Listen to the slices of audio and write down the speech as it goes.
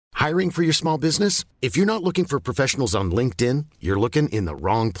Hiring for your small business? If you're not looking for professionals on LinkedIn, you're looking in the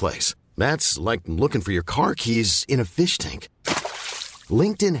wrong place. That's like looking for your car keys in a fish tank.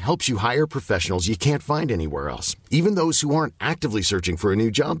 LinkedIn helps you hire professionals you can't find anywhere else, even those who aren't actively searching for a new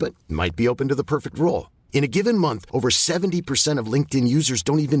job but might be open to the perfect role. In a given month, over 70% of LinkedIn users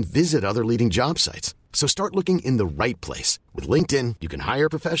don't even visit other leading job sites. So start looking in the right place. With LinkedIn, you can hire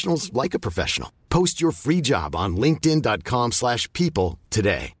professionals like a professional. Post your free job on linkedin.com/people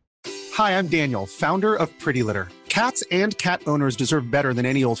today. Hi, I'm Daniel, founder of Pretty Litter. Cats and cat owners deserve better than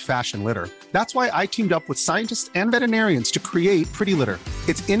any old-fashioned litter. That's why I teamed up with scientists and veterinarians to create Pretty Litter.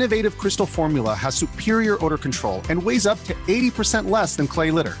 Its innovative crystal formula has superior odor control and weighs up to 80% less than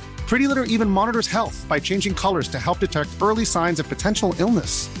clay litter. Pretty Litter even monitors health by changing colors to help detect early signs of potential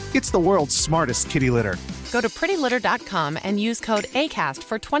illness. It's the world's smartest kitty litter. Go to prettylitter.com and use code ACAST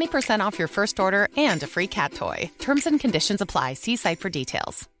for 20% off your first order and a free cat toy. Terms and conditions apply. See site for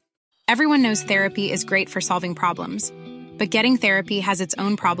details. Everyone knows therapy is great for solving problems, but getting therapy has its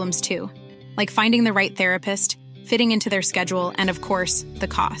own problems too, like finding the right therapist, fitting into their schedule, and of course, the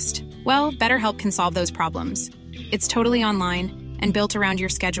cost. Well, BetterHelp can solve those problems. It's totally online and built around your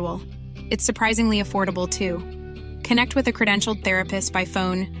schedule. It's surprisingly affordable too. Connect with a credentialed therapist by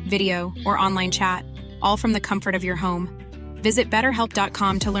phone, video, or online chat, all from the comfort of your home. Visit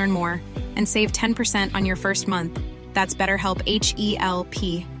BetterHelp.com to learn more and save 10% on your first month. That's BetterHelp,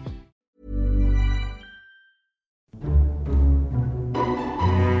 H-E-L-P.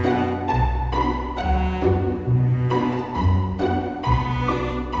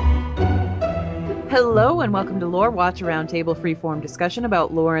 Hello and welcome to Lore Watch, a roundtable freeform discussion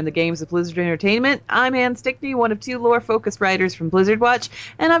about lore in the games of Blizzard Entertainment. I'm Ann Stickney, one of two lore-focused writers from Blizzard Watch,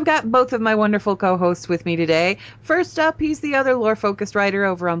 and I've got both of my wonderful co-hosts with me today. First up, he's the other lore-focused writer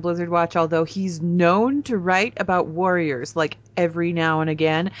over on Blizzard Watch, although he's known to write about warriors, like every now and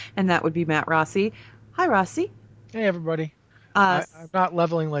again, and that would be Matt Rossi. Hi, Rossi. Hey, everybody. I'm not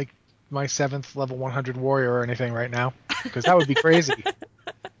leveling like my 7th level 100 warrior or anything right now, because that would be crazy.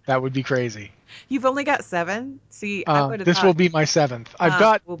 That would be crazy. You've only got 7? See, I would have this will be my 7th.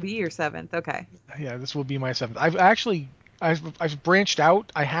 Will be your 7th. Okay. Yeah, this will be my 7th. I've branched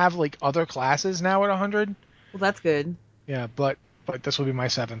out. I have like other classes now at 100. Well, that's good. Yeah, but this will be my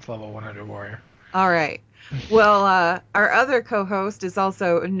 7th level 100 warrior. All right. Well, our other co-host is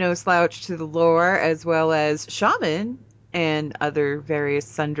also no slouch to the lore, as well as shaman and other various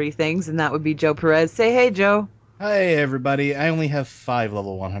sundry things, and that would be Joe Perez. Say hey, Joe. Hi, everybody. I only have 5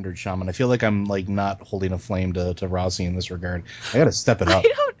 level 100 shaman. I feel like I'm like not holding a flame to Rossi in this regard. I gotta step it up.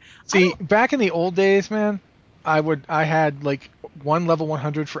 Back in the old days, man, I had like 1 level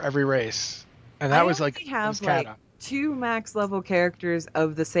 100 for every race, and that was like have like 2 max level characters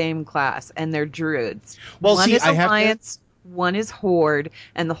of the same class, and they're druids. Well, one see, is I Alliance, one is Horde,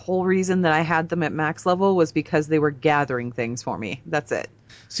 and the whole reason that I had them at max level was because they were gathering things for me. That's it.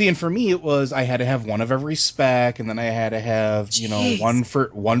 See, and for me, it was I had to have one of every spec, and then I had to have one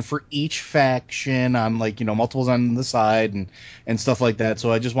for each faction on multiples on the side and stuff like that. So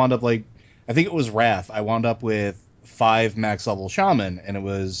I just wound up I think it was Wrath. I wound up with 5 max level shaman, and it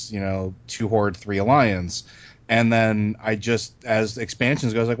was 2 Horde, 3 Alliance. And then I just, as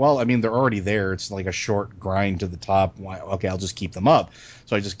expansions go, I was like, well, I mean, they're already there. It's like a short grind to the top. Okay, I'll just keep them up.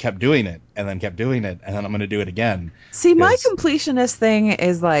 So I just kept doing it, and then kept doing it, and then I'm going to do it again. See, my completionist thing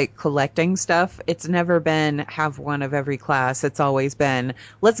is like collecting stuff. It's never been have one of every class. It's always been,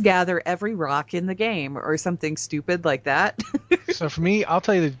 let's gather every rock in the game, or something stupid like that. So for me, I'll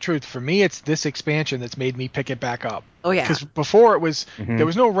tell you the truth. For me, it's this expansion that's made me pick it back up. Oh, yeah. Because before it was, there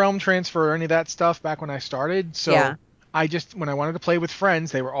was no realm transfer or any of that stuff back when I started. So yeah. When I wanted to play with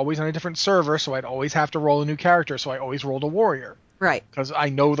friends, they were always on a different server, so I'd always have to roll a new character. So I always rolled a warrior. Right. Because I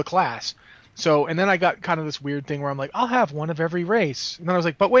know the class. So, and then I got kind of this weird thing where I'm like, I'll have one of every race. And then I was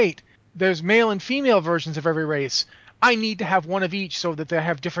like, but wait, there's male and female versions of every race. I need to have one of each so that they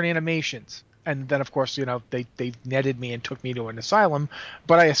have different animations. And then, of course, they netted me and took me to an asylum,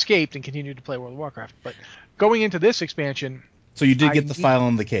 but I escaped and continued to play World of Warcraft. But going into this expansion... So you did get the file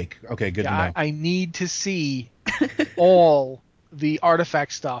on the cake. Okay, good to know. I need to see all the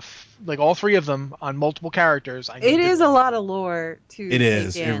artifact stuff, like all 3 of them on multiple characters. It is a lot of lore to It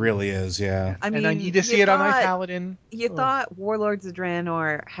is. It really is, yeah. I mean, I need to see it on my paladin. You thought Warlords of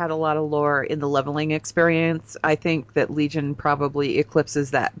Draenor had a lot of lore in the leveling experience. I think that Legion probably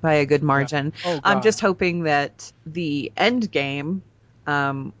eclipses that by a good margin. Yeah. Oh, I'm just hoping that the end game,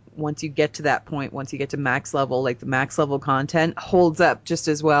 once you get to that point, once you get to max level, like the max level content holds up just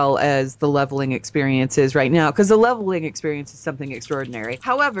as well as the leveling experience is right now, because the leveling experience is something extraordinary.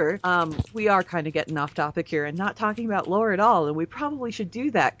 However, we are kind of getting off topic here and not talking about lore at all, and we probably should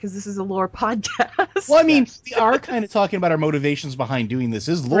do that because this is a lore podcast. Well, I mean, we are kind of talking about our motivations behind doing this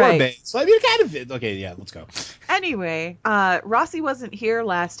is lore based, so I mean, kind of. Okay, yeah, let's go. Anyway, Rossi wasn't here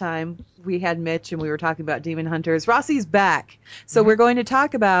last time. We had Mitch and we were talking about Demon Hunters. Rossi's back. So we're going to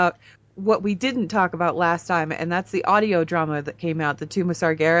talk about what we didn't talk about last time, and that's the audio drama that came out, The Tomb of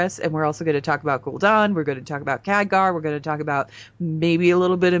Sargeras, and we're also going to talk about Gul'dan. We're going to talk about Khadgar. We're going to talk about maybe a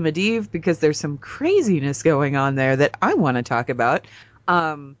little bit of Medivh, because there's some craziness going on there that I want to talk about.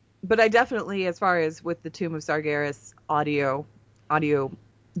 But I definitely, as far as with The Tomb of Sargeras audio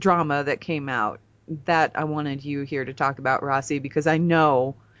drama that came out, that I wanted you here to talk about, Rossi, because I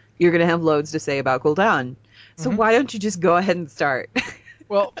know you're going to have loads to say about Gul'dan. So why don't you just go ahead and start?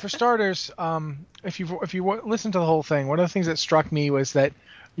 Well, for starters, if you listen to the whole thing, one of the things that struck me was that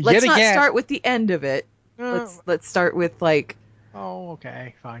let's not start with the end of it. Let's start with like. Oh,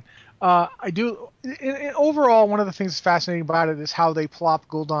 okay, fine. I do. Overall, one of the things that's fascinating about it is how they plop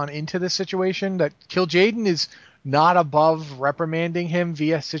Gul'dan into this situation. That Kil'jaeden is not above reprimanding him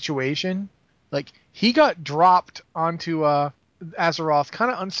via situation. Like, he got dropped onto Azeroth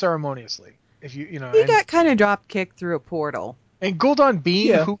kind of unceremoniously. He got kind of drop kicked through a portal. And Gul'dan,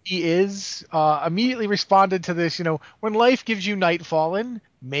 being who he is, immediately responded to this. When life gives you Nightfallen,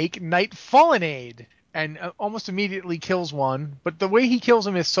 make Nightfallenade, and almost immediately kills one. But the way he kills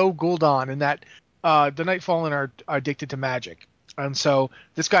him is so Gul'dan, in that the Nightfallen are addicted to magic. And so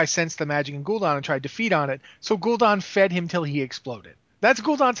this guy sensed the magic in Gul'dan and tried to feed on it. So Gul'dan fed him till he exploded. That's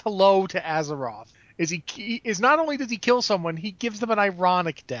Gul'dan's hello to Azeroth. Is not only does he kill someone, he gives them an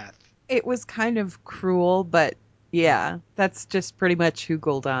ironic death. It was kind of cruel, but yeah, that's just pretty much who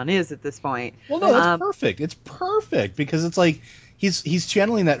Gul'dan is at this point. Well, no, that's perfect. It's perfect because it's like he's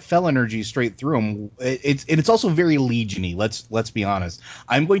channeling that fel energy straight through him. It's also very Legion-y. Let's be honest.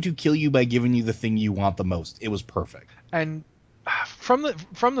 I'm going to kill you by giving you the thing you want the most. It was perfect. And from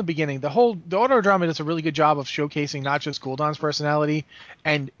the beginning, the audio drama does a really good job of showcasing not just Gul'dan's personality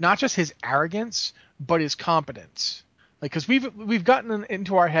and not just his arrogance, but his competence. Like, because we've gotten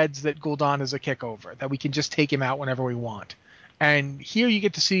into our heads that Gul'dan is a kickover, that we can just take him out whenever we want. And here you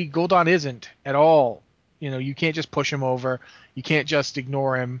get to see Gul'dan isn't at all. You can't just push him over. You can't just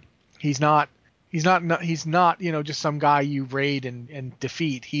ignore him. He's not just some guy you raid and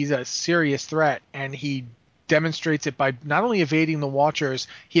defeat. He's a serious threat, and he demonstrates it by not only evading the Watchers,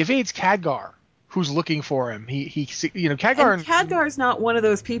 he evades Khadgar, who's looking for him. Khadgar. And Khadgar's not one of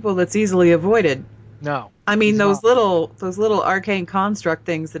those people that's easily avoided. No. I mean, those little arcane construct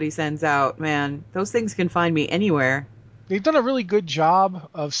things that he sends out, man, those things can find me anywhere. They've done a really good job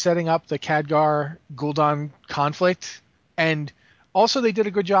of setting up the Khadgar-Gul'dan conflict, and also they did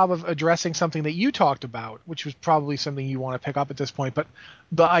a good job of addressing something that you talked about, which was probably something you want to pick up at this point, but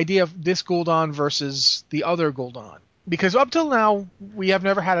the idea of this Gul'dan versus the other Gul'dan. Because up till now, we have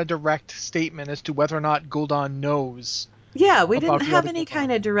never had a direct statement as to whether or not Gul'dan knows. Yeah, we didn't have any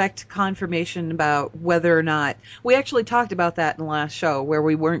kind of direct confirmation about whether or not. We actually talked about that in the last show, where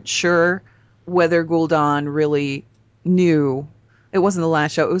we weren't sure whether Gul'dan really knew. It wasn't the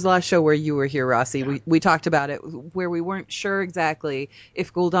last show. It was the last show where you were here, Rossi. Yeah. We talked about it, where we weren't sure exactly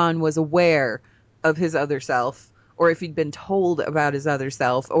if Gul'dan was aware of his other self, or if he'd been told about his other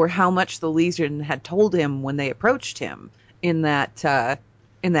self, or how much the Legion had told him when they approached him in that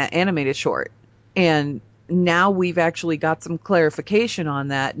animated short. And now we've actually got some clarification on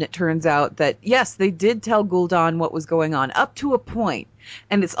that, and it turns out that, yes, they did tell Gul'dan what was going on, up to a point,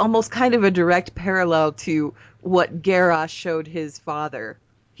 and it's almost kind of a direct parallel to what Garrosh showed his father.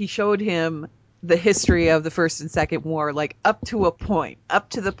 He showed him the history of the First and Second War, like, up to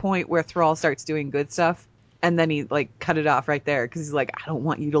the point where Thrall starts doing good stuff, and then he, like, cut it off right there, because he's like, I don't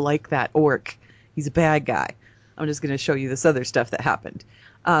want you to like that orc. He's a bad guy. I'm just going to show you this other stuff that happened.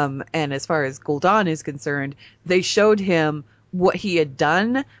 And as far as Gul'dan is concerned, they showed him what he had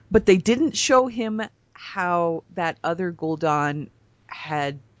done, but they didn't show him how that other Gul'dan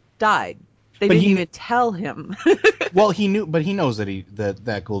had died. They didn't even tell him. Well, he knew, but he knows that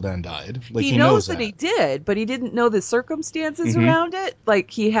that Gul'dan died. Like, he knows that he did, but he didn't know the circumstances around it.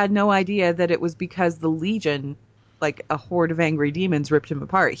 Like, he had no idea that it was because the Legion, like a horde of angry demons, ripped him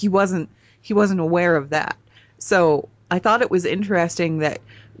apart. He wasn't aware of that. So I thought it was interesting that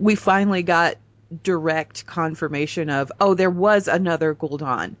we finally got direct confirmation of, oh, there was another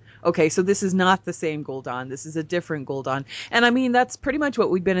Gul'dan. okay, so this is not the same Gul'dan. This is a different Gul'dan. And I mean, that's pretty much what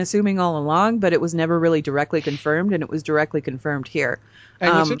we'd been assuming all along, but it was never really directly confirmed, and it was directly confirmed here.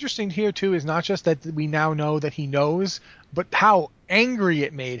 And what's interesting here, too, is not just that we now know that he knows, but how angry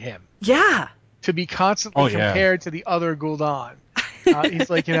it made him. Yeah. To be constantly compared to the other Gul'dan. He's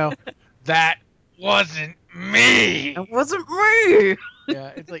like, that wasn't me. It wasn't me.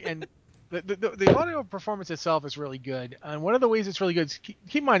 Yeah, it's like, and the audio performance itself is really good. And one of the ways it's really good is keep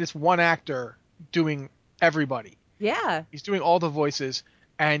in mind it's one actor doing everybody. Yeah. He's doing all the voices.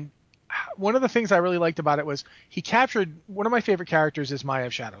 And one of the things I really liked about it was he captured one of my favorite characters is Maiev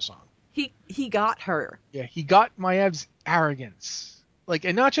Shadowsong. He got her. Yeah, he got Maev's arrogance. Like,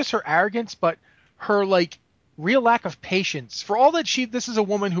 and not just her arrogance, but her like real lack of patience. For all that this is a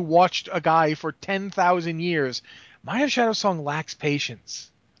woman who watched a guy for 10,000 years. Maiev Shadowsong lacks patience.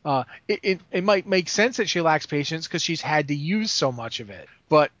 It might make sense that she lacks patience because she's had to use so much of it.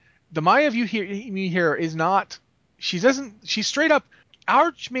 But the Maiev you hear is not. She's straight up.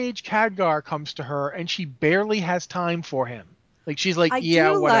 Archmage Khadgar comes to her and she barely has time for him. Like she's like,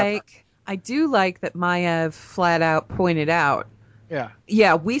 whatever. I do like that Maiev flat out pointed out. Yeah.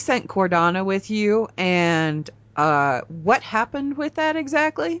 Yeah, we sent Cordana with you, and what happened with that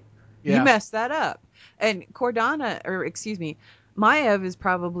exactly? Yeah. You messed that up. And Maiev is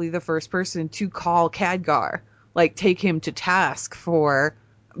probably the first person to call Khadgar, like take him to task for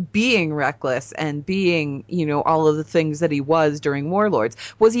being reckless and being, all of the things that he was during Warlords.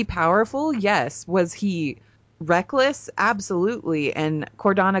 Was he powerful? Yes. Was he reckless? Absolutely. And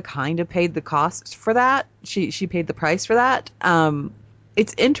Cordana kind of paid the cost for that. She paid the price for that.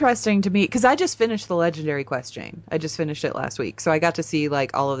 It's interesting to me because I just finished the Legendary Quest chain. I just finished it last week. So I got to see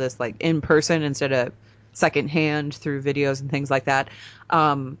like all of this like in person instead of secondhand through videos and things like that.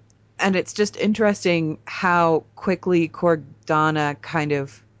 And it's just interesting how quickly Cordana kind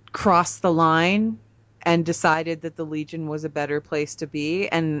of crossed the line and decided that the Legion was a better place to be.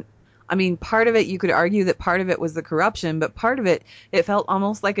 And I mean, part of it, you could argue that part of it was the corruption, but part of it felt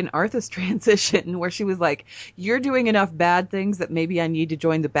almost like an Arthas transition where she was like, you're doing enough bad things that maybe I need to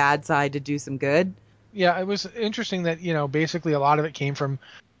join the bad side to do some good. Yeah, it was interesting that, basically a lot of it came from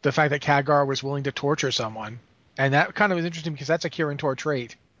the fact that Khadgar was willing to torture someone. And that kind of was interesting because that's a Kirin Tor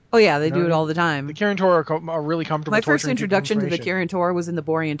trait. Oh, yeah, they do it all the time. The Kirin Tor are really comfortable. My first introduction to the Kirin Tor was in the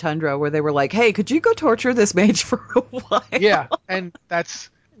Borean Tundra where they were like, hey, could you go torture this mage for a while? Yeah, and that's...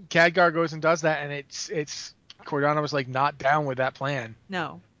 Khadgar goes and does that, and it's Cordana was like not down with that plan.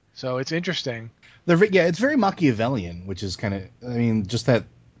 No. So it's interesting. It's very Machiavellian, which is kind of, just that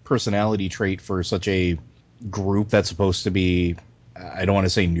personality trait for such a group that's supposed to be, I don't want to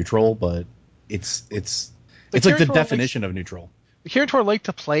say neutral, but it's like the definition of neutral. The Kirin Tor like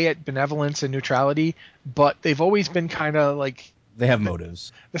to play at benevolence and neutrality, but they've always been kind of like... They have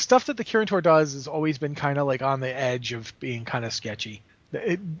motives. The stuff that the Kirin Tor does has always been kind of like on the edge of being kind of sketchy.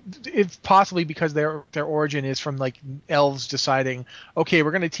 It's possibly because their origin is from like elves deciding, okay,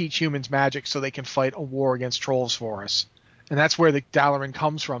 we're going to teach humans magic so they can fight a war against trolls for us, and that's where the Dalaran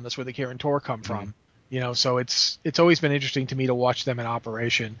comes from. That's where the Kirin Tor come from. So it's always been interesting to me to watch them in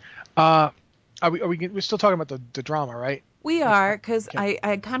operation. We're still talking about the drama, right? We are, because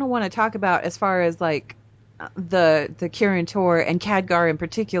I kind of want to talk about as far as like the Kirin Tor and Khadgar in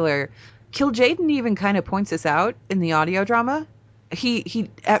particular. Kil'jaeden even kind of points this out in the audio drama. He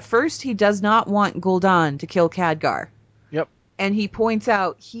at first he does not want Gul'dan to kill Khadgar. Yep. And he points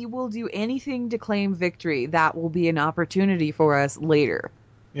out he will do anything to claim victory. That will be an opportunity for us later.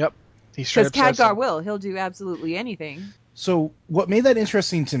 Yep. Because Khadgar he'll do absolutely anything. So what made that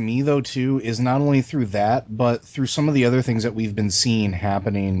interesting to me, though, too, is not only through that, but through some of the other things that we've been seeing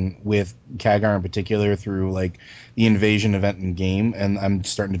happening with Khadgar in particular through, like, the invasion event in game, and I'm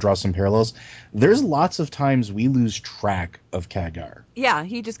starting to draw some parallels. There's lots of times we lose track of Khadgar. Yeah,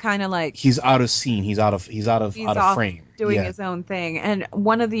 he just kind of, like... He's out of scene. He's out of frame. Doing his own thing. And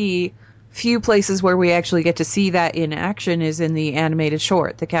one of the few places where we actually get to see that in action is in the animated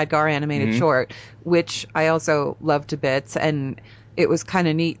short, the Khadgar animated short, which I also love to bits. And it was kind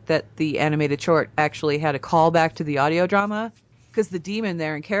of neat that the animated short actually had a callback to the audio drama, because the demon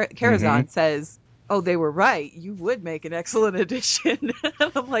there in Karazhan says, oh, they were right. You would make an excellent addition.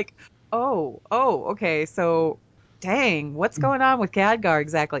 And I'm like, oh, okay. So, dang, what's going on with Khadgar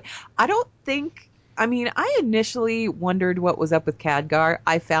exactly? I initially wondered what was up with Khadgar.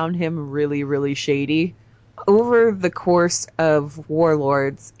 I found him really, really shady. Over the course of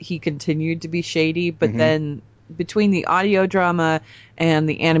Warlords, he continued to be shady, but then between the audio drama and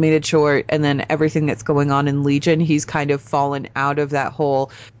the animated short and then everything that's going on in Legion, he's kind of fallen out of that whole,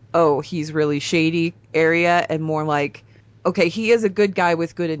 oh, he's really shady area, and more like, okay, he is a good guy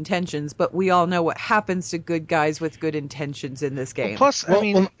with good intentions, but we all know what happens to good guys with good intentions in this game. Well, plus, Well, I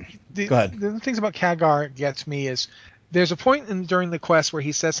mean, well, the, go ahead. the things about Khadgar gets me is there's a point during the quest where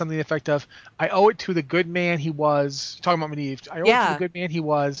he says something to the effect of, I owe it to the good man he was, talking about Medivh, I owe it to the good man he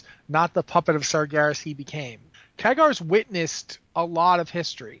was, not the puppet of Sargeras he became. Khadgar's witnessed a lot of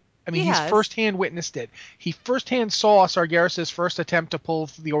history. I mean, he's firsthand witnessed it. He firsthand saw Sargeras' first attempt to pull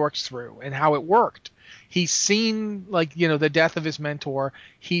the orcs through and how it worked. He's seen, like, you know, the death of his mentor.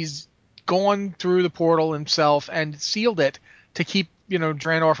 He's gone through the portal himself and sealed it to keep, you know,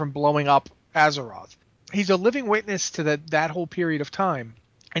 Draenor from blowing up Azeroth. He's a living witness to that whole period of time.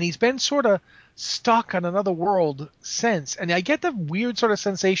 And he's been sort of stuck on another world since. And I get the weird sort of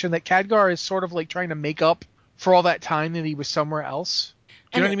sensation that Khadgar is sort of like trying to make up for all that time that he was somewhere else.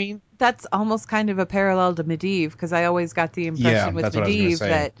 Do you know what I mean? That's almost kind of a parallel to Medivh, because I always got the impression with Medivh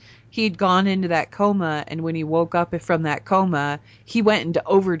that he'd gone into that coma, and when he woke up from that coma, he went into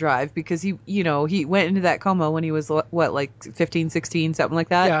overdrive because he went into that coma when he was what, like 15, 16, something like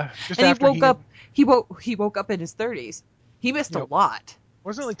that. Yeah, just and after he woke up in his 30s. He missed a lot.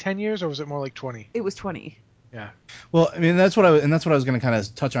 Wasn't it like 10 years, or was it more like 20? It was 20. Yeah. Well, I mean, that's what I was going to kind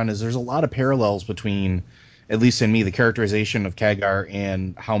of touch on, is there's a lot of parallels between, at least in me, the characterization of Khadgar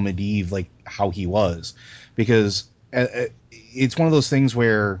and how Medivh, like how he was, because it's one of those things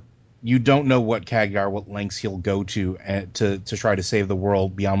where you don't know what lengths he'll go to try to save the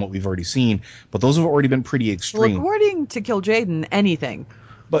world beyond what we've already seen, but those have already been pretty extreme. Well, according to Kill Jaden, anything.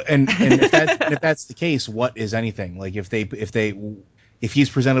 But and if that's the case, what is anything? Like if he's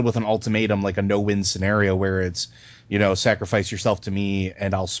presented with an ultimatum, like a no-win scenario where it's, you know, sacrifice yourself to me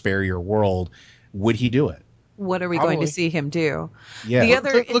and I'll spare your world, would he do it? What are we going to see him do? Yeah.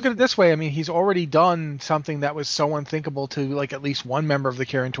 Look at it this way. I mean, he's already done something that was so unthinkable to, like, at least one member of the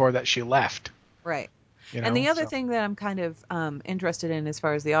Kirin Tor that she left. Right. You know? And the other thing that I'm kind of interested in as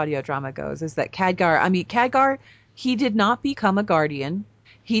far as the audio drama goes is that Khadgar, he did not become a guardian.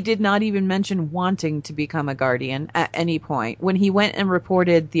 He did not even mention wanting to become a guardian at any point. When he went and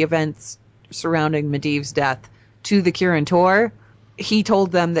reported the events surrounding Medivh's death to the Kirin Tor, he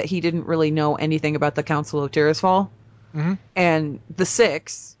told them that he didn't really know anything about the Council of Tirisfal. Mm-hmm. And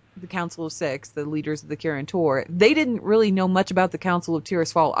the Council of Six, the leaders of the Kirin Tor, they didn't really know much about the Council of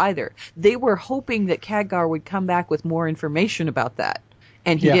Tirisfal either. They were hoping that Khadgar would come back with more information about that,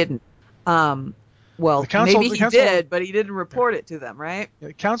 and he didn't. Well, maybe he did, but he didn't report it to them, right?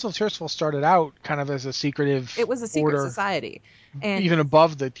 The Council of Tirisfal started out kind of as a secretive. It was a secret society, and even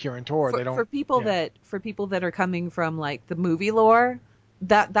above the Kirin Tor, they don't. For people that are coming from like the movie lore,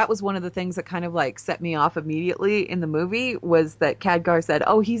 that was one of the things that kind of like set me off immediately in the movie, was that Khadgar said,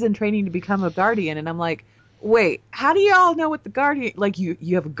 "Oh, he's in training to become a guardian," and I'm like, wait, how do y'all know what the guardian? Like, you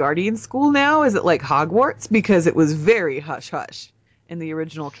have a guardian school now? Is it like Hogwarts? Because it was very hush hush in the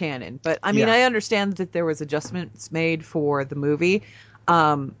original canon. But I mean, I understand that there was adjustments made for the movie,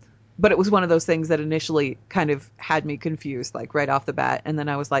 but it was one of those things that initially kind of had me confused, like right off the bat. And then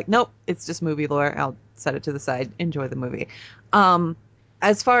I was like, nope, it's just movie lore. I'll set it to the side. Enjoy the movie.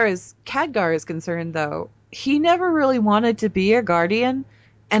 As far as Khadgar is concerned, though, he never really wanted to be a guardian.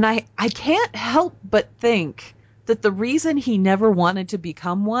 And I can't help but think that the reason he never wanted to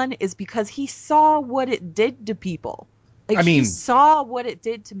become one is because he saw what it did to people. Like, he saw what it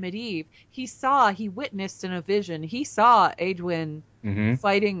did to Medivh. He witnessed in a vision. He saw Aedwin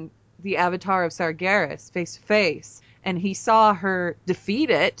fighting the avatar of Sargeras face to face. And he saw her defeat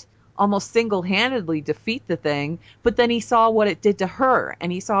it, almost single-handedly defeat the thing. But then he saw what it did to her,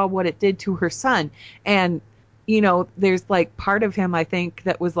 and he saw what it did to her son. And, you know, there's like part of him, I think,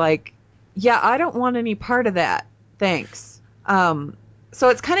 that was like, yeah, I don't want any part of that. Thanks. So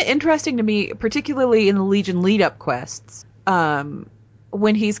it's kind of interesting to me, particularly in the Legion lead-up quests,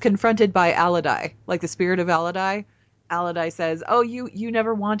 when he's confronted by Aladi, like the spirit of Aladi. Aladi says, oh, you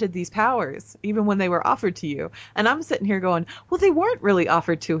never wanted these powers, even when they were offered to you. And I'm sitting here going, well, they weren't really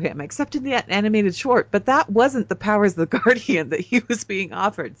offered to him, except in the animated short. But that wasn't the powers of the Guardian that he was being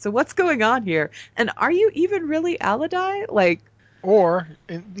offered. So what's going on here? And are you even really Aladi? Like... Or,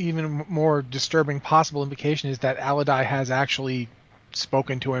 even more disturbing possible implication is that Aladi has actually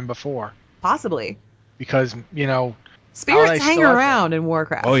spoken to him before. Possibly. Because, you know... Spirits hang around in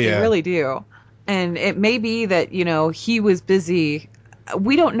Warcraft. Oh, yeah. They really do. And it may be that, you know, he was busy.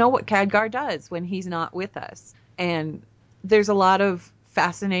 We don't know what Khadgar does when he's not with us. And there's a lot of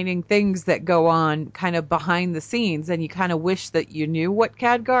fascinating things that go on kind of behind the scenes, and you kind of wish that you knew what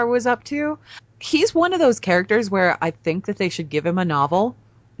Khadgar was up to. He's one of those characters where I think that they should give him a novel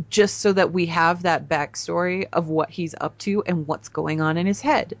just so that we have that backstory of what he's up to and what's going on in his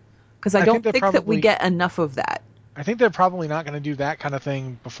head. Because I don't think that we get enough of that. I think they're probably not going to do that kind of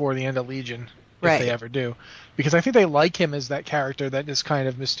thing before the end of Legion, if Right. they ever do, because I think they like him as that character that is kind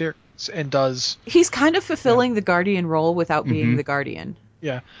of mysterious and does. He's kind of fulfilling the Guardian role without being Mhm. the Guardian.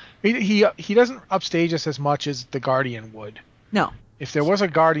 Yeah, he doesn't upstage us as much as the Guardian would. No. If there was a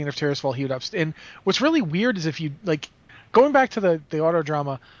Guardian of Tirisfal, he would upstage. And what's really weird is if you like going back to the auto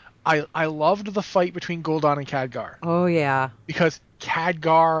drama, I loved the fight between Gul'dan and Khadgar Oh, yeah. because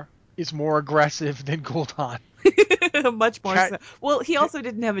Khadgar is more aggressive than Gul'dan. Much more Cat- so. Well, he also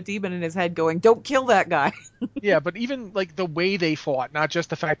didn't have a demon in his head going, don't kill that guy. Yeah, but even like the way they fought, not just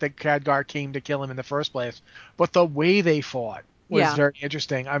the fact that Khadgar came to kill him in the first place, but the way they fought was Yeah. very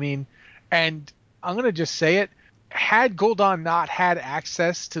interesting. I mean, and I'm gonna just say it: had Gul'dan not had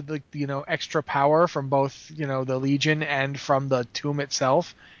access to the extra power from both the Legion and from the tomb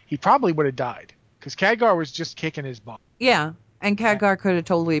itself, he probably would have died because Khadgar was just kicking his butt. Yeah, and Khadgar could have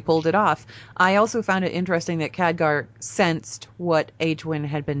totally pulled it off. I also found it interesting that Khadgar sensed what Aegwynn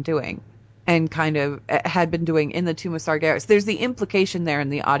had been doing and kind of had been doing in the Tomb of Sargeras. There's the implication there in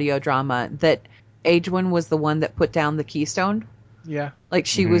the audio drama that Aegwynn was the one that put down the keystone. Yeah, Like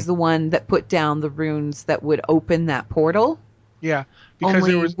she was the one that put down the runes that would open that portal, yeah, because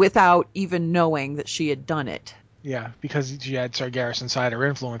only there was without even knowing that she had done it. because she had Sargeras inside her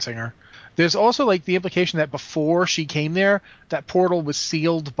influencing her. There's also like the implication that before she came there, that portal was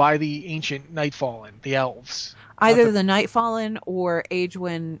sealed by the ancient Nightfallen, the elves. Either the Nightfallen or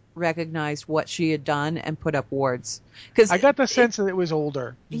Aegwynn recognized what she had done and put up wards. Because I got the sense that it was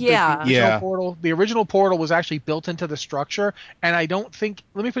older. Yeah. The original portal was actually built into the structure, and I don't think.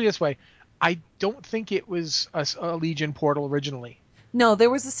 Let me put it this way: I don't think it was a Legion portal originally. No, there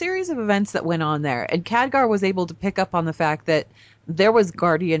was a series of events that went on there, and Khadgar was able to pick up on the fact that there was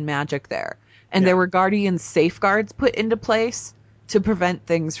Guardian magic there, and there were Guardian safeguards put into place to prevent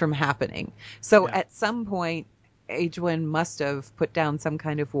things from happening. So at some point, Aegwynn must have put down some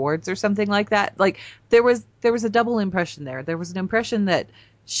kind of wards or something like that. Like there was a double impression there. There was an impression that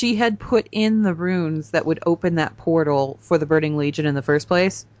she had put in the runes that would open that portal for the Burning Legion in the first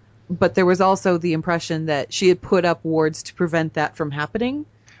place. But there was also the impression that she had put up wards to prevent that from happening.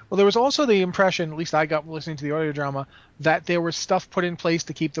 Well, there was also the impression, at least I got listening to the audio drama, that there was stuff put in place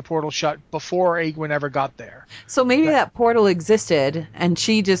to keep the portal shut before Aegwynn ever got there. So maybe that portal existed and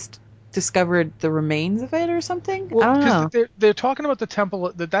she just discovered the remains of it or something? Well, I don't know. because they're talking about the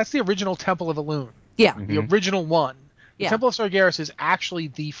temple. That's the original Temple of Elune. Yeah. The original one. The Temple of Sargeras is actually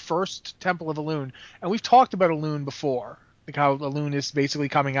the first Temple of Elune. And we've talked about Elune before. Like how Elune is basically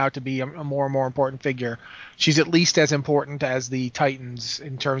coming out to be a more and more important figure. She's at least as important as the Titans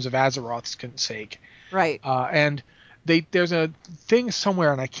in terms of Azeroth's sake. Right. And there's a thing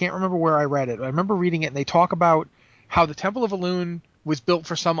somewhere, and I can't remember where I read it. I remember reading it, and they talk about how the Temple of Elune was built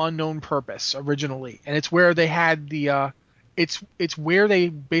for some unknown purpose originally, and it's where they had the it's where they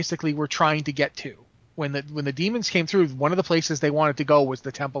basically were trying to get to when the demons came through. One of the places they wanted to go was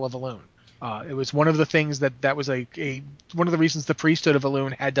the Temple of Elune. It was one of the things that was one of the reasons the priesthood of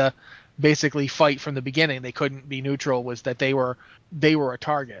Elune had to basically fight from the beginning. They couldn't be neutral, was that they were a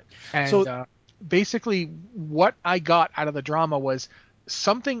target. And basically what I got out of the drama was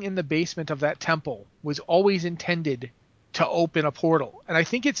something in the basement of that temple was always intended to open a portal. And I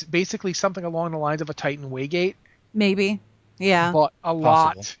think it's basically something along the lines of a Titan Waygate. Maybe. Yeah. But a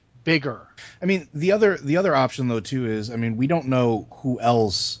lot bigger. I mean, the other option though too is, I mean, we don't know who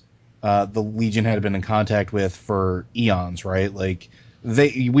else the Legion had been in contact with for eons, right? Like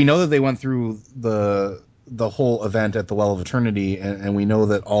we know that they went through the whole event at the Well of Eternity, and we know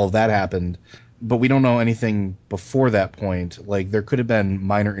that all of that happened, but we don't know anything before that point. Like there could have been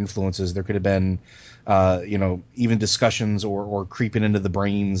minor influences. There could have been, even discussions or creeping into the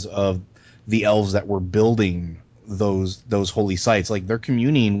brains of the elves that were building those holy sites. Like they're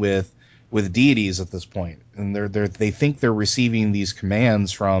communing with deities at this point, and they think they're receiving these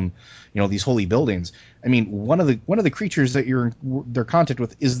commands from these holy buildings. I mean, one of the creatures that they're contact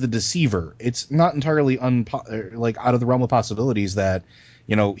with is the Deceiver. It's not entirely out of the realm of possibilities that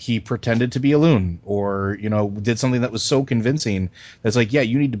he pretended to be a loon, or did something that was so convincing that's like, yeah,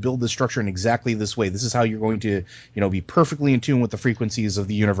 you need to build this structure in exactly this way. This is how you're going to be perfectly in tune with the frequencies of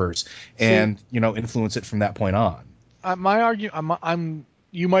the universe, and influence it from that point on. My argument,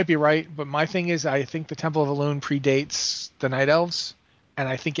 you might be right, but my thing is, I think the Temple of Elune predates the Night Elves, and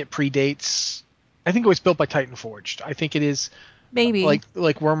I think it was built by Titan Forged. I think it is maybe like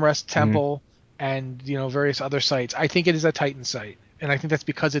Wormrest Temple and various other sites. I think it is a Titan site, and I think that's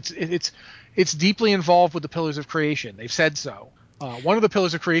because it's deeply involved with the Pillars of Creation. They've said so. One of the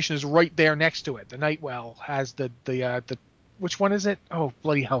Pillars of Creation is right there next to it. The Nightwell has the which one is it? Oh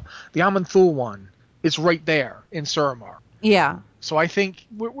bloody hell! The Aman'Thul one. is right there in Suramar. Yeah. So I think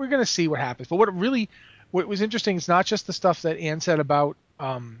we're going to see what happens. But what was interesting is not just the stuff that Anne said about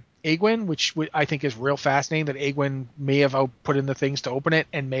Aegwynn, which I think is real fascinating, that Aegwynn may have put in the things to open it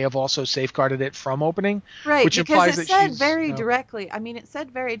and may have also safeguarded it from opening. Right, which because implies it that said she's, very directly. I mean, it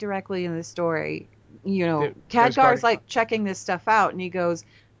said very directly in the story. There's Khadgar's guarding- like checking this stuff out, and he goes,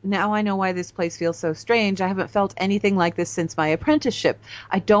 "Now I know why this place feels so strange. I haven't felt anything like this since my apprenticeship.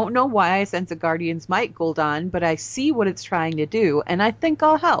 I don't know why I sense a guardian's might, Gul'dan, but I see what it's trying to do, and I think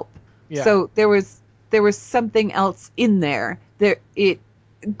I'll help." Yeah. So there was something else in there.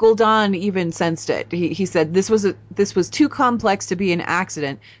 Gul'dan even sensed it. He said this was too complex to be an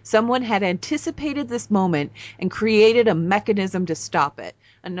accident. Someone had anticipated this moment and created a mechanism to stop it.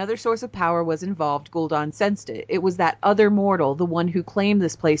 Another source of power was involved. Gul'dan sensed it. It was that other mortal, the one who claimed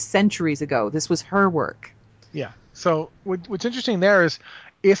this place centuries ago. This was her work. Yeah. So what's interesting there is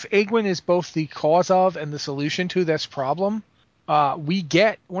if Aegwynn is both the cause of and the solution to this problem, we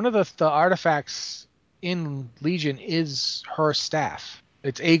get one of the artifacts in Legion is her staff.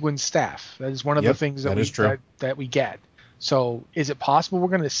 It's Aegwynn's staff. That is one of the things that we get. So is it possible we're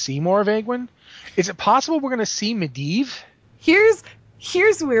going to see more of Aegwynn? Is it possible we're going to see Medivh? Here's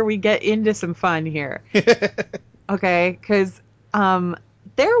where we get into some fun here. Okay, because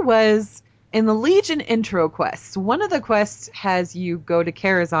there was, in the Legion intro quests, one of the quests has you go to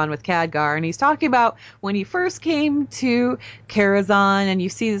Karazhan with Khadgar, and he's talking about when he first came to Karazhan, and you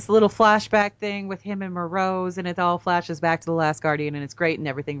see this little flashback thing with him and Morose, and it all flashes back to the Last Guardian, and it's great and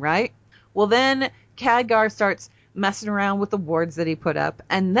everything, right? Well, then Khadgar starts messing around with the wards that he put up,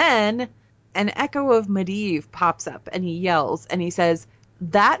 and then an echo of Medivh pops up, and he yells, and he says,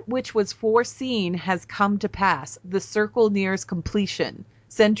 "That which was foreseen has come to pass. The circle nears completion.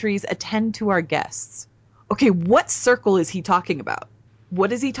 Sentries, attend to our guests." Okay, what circle is he talking about?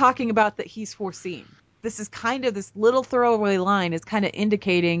 What is he talking about that he's foreseen? This is kind of, this little throwaway line is kind of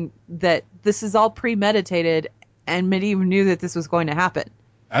indicating that this is all premeditated and Medivh knew that this was going to happen.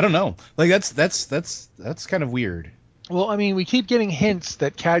 I don't know. Like that's kind of weird. Well, I mean, we keep getting hints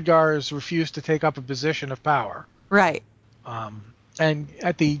that Khadgar's refused to take up a position of power. Right. And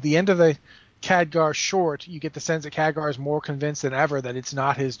at the end of the Khadgar short, you get the sense that Khadgar is more convinced than ever that it's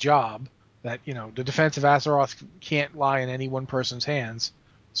not his job, that, the defense of Azeroth can't lie in any one person's hands.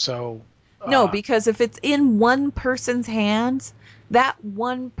 So no, because if it's in one person's hands, that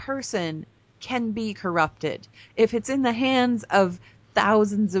one person can be corrupted. If it's in the hands of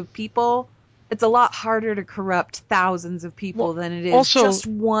thousands of people, it's a lot harder to corrupt thousands of people than it is also, just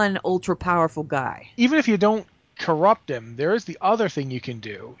one ultra powerful guy. Even if you don't corrupt him, there is the other thing you can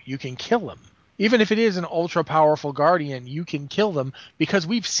do. You can kill him. Even if it is an ultra powerful guardian, you can kill them, because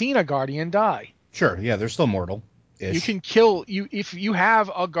we've seen a guardian die. Sure, yeah, they're still mortal. You can kill you if you have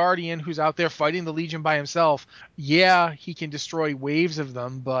a guardian who's out there fighting the Legion by himself. Yeah, he can destroy waves of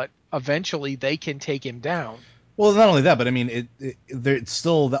them, but eventually they can take him down. Well, not only that, but I mean, it's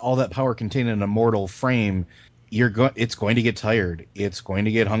still all that power contained in a mortal frame. It's going to get tired. It's going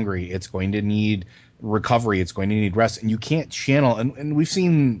to get hungry. It's going to need recovery. It's going to need rest, and you can't channel. And we've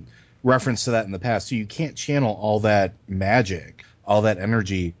seen reference to that in the past. So you can't channel all that magic, all that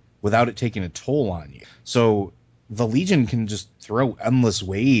energy, without it taking a toll on you. So the Legion can just throw endless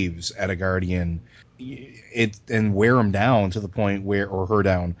waves at a Guardian, and wear them down to the point where, or her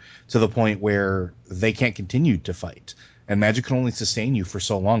down to the point where they can't continue to fight. And magic can only sustain you for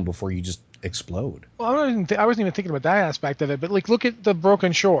so long before you just explode. Well, I wasn't even thinking about that aspect of it, but look at the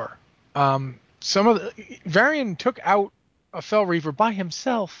Broken Shore. Varian took out a Fell Reaver by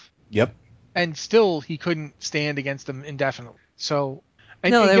himself. Yep. And still he couldn't stand against them indefinitely. So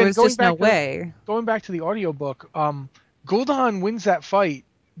there was just no way. Going back to the audiobook, Gul'dan wins that fight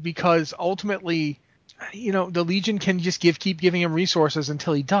because ultimately, the Legion can just keep giving him resources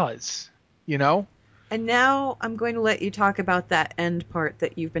until he does, And now I'm going to let you talk about that end part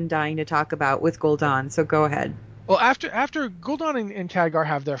that you've been dying to talk about with Gul'dan, so go ahead. Well, after Gul'dan and Khadgar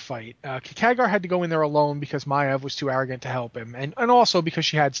have their fight, Khadgar had to go in there alone because Maiev was too arrogant to help him, and also because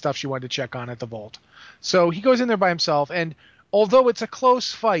she had stuff she wanted to check on at the vault. So he goes in there by himself, and although it's a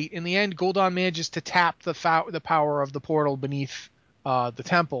close fight, in the end, Gul'dan manages to tap the power of the portal beneath the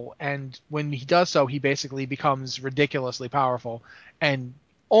temple, and when he does so, he basically becomes ridiculously powerful and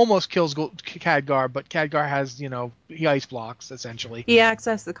almost kills Khadgar, but Khadgar has, he ice blocks, essentially. He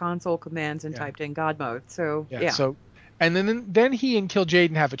accessed the console commands and typed in God mode, so yeah. So, and then he and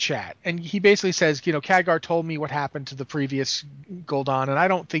Kil'jaeden have a chat, and he basically says, Khadgar told me what happened to the previous Gul'dan, and I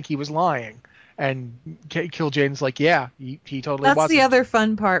don't think he was lying. And Kil'jaeden's like, yeah, he totally wasn't. That's the other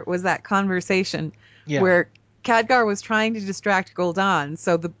fun part, was that conversation where Khadgar was trying to distract Gul'dan,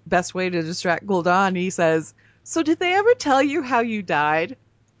 so the best way to distract Gul'dan, he says, "So did they ever tell you how you died?"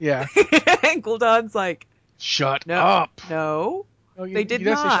 Yeah. And Gul'dan's like, Shut no, up. No, they did he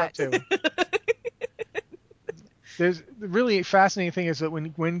does say not. shut too. There's the really fascinating thing is that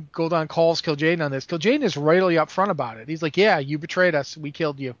when Gul'dan calls Kil'jaeden on this, Kil'jaeden is readily upfront about it. He's like, "Yeah, you betrayed us. We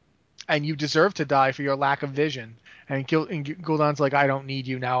killed you, and you deserve to die for your lack of vision." And Gul'dan's like, "I don't need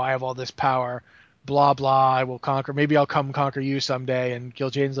you now. I have all this power. Blah blah. I will conquer. Maybe I'll come conquer you someday." And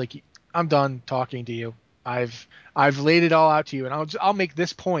Kil'jaeden's like, "I'm done talking to you. I've laid it all out to you, and I'll make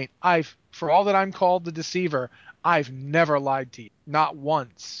this point. For all that I'm called the deceiver, I've never lied to you. Not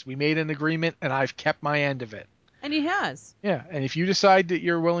once. We made an agreement, and I've kept my end of it." And he has. Yeah, and if you decide that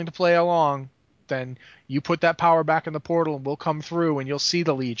you're willing to play along, then you put that power back in the portal and we'll come through and you'll see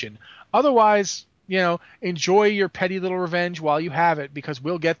the Legion. Otherwise, enjoy your petty little revenge while you have it, because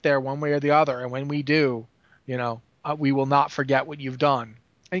we'll get there one way or the other, and when we do, we will not forget what you've done.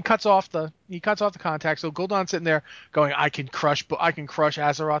 And he cuts off the contact. So Gul'dan's sitting there going, I can crush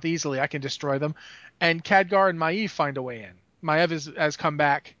Azeroth easily. I can destroy them. And Khadgar and Maiev find a way in. Maiev has come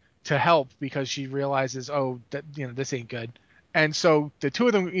back to help because she realizes, this ain't good. And so the two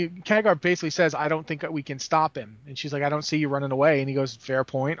of them, Khadgar basically says, "I don't think we can stop him." And she's like, "I don't see you running away." And he goes, "Fair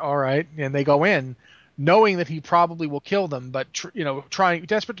point. All right." And they go in, knowing that he probably will kill them, but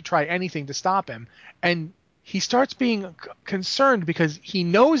desperate to try anything to stop him. And he starts being concerned because he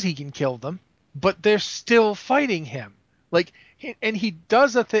knows he can kill them, but they're still fighting him. And he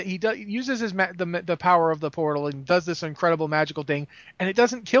does uses the power of the portal and does this incredible magical thing, and it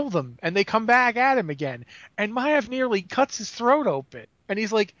doesn't kill them, and they come back at him again. And Maiev nearly cuts his throat open, and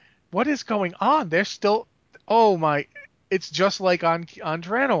he's like, "What is going on?" They're still, it's just like on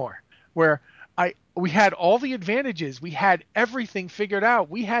Draenor, where we had all the advantages, we had everything figured out,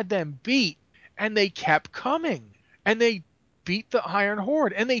 we had them beat, and they kept coming, and they beat the Iron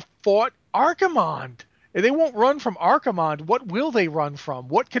Horde, and they fought Archimonde. They won't run from Archimonde. What will they run from?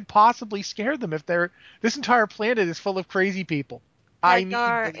 What could possibly scare them if this entire planet is full of crazy people?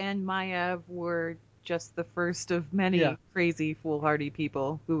 Khadgar and Maiev were just the first of many crazy, foolhardy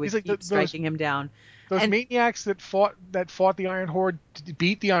people who would keep striking him down. Those maniacs that fought the Iron Horde,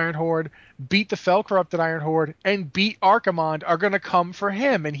 beat the Iron Horde, beat the Fel-corrupted Iron Horde, and beat Archimonde are going to come for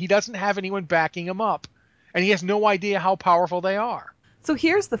him, and he doesn't have anyone backing him up. And he has no idea how powerful they are. So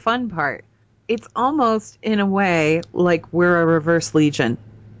here's the fun part. It's almost, in a way, like we're a reverse Legion.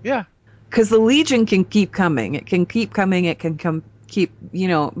 Yeah. Because the Legion can keep coming. It can keep coming. It can keep,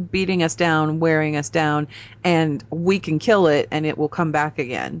 beating us down, wearing us down, and we can kill it, and it will come back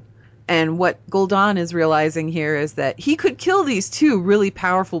again. And what Gul'dan is realizing here is that he could kill these two really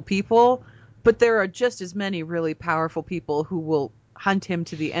powerful people, but there are just as many really powerful people who will hunt him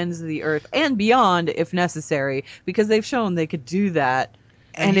to the ends of the earth and beyond if necessary, because they've shown they could do that.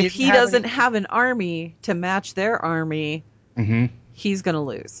 And if he doesn't have an army to match their army, he's going to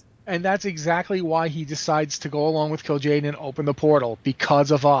lose. And that's exactly why he decides to go along with Kil'jaeden and open the portal,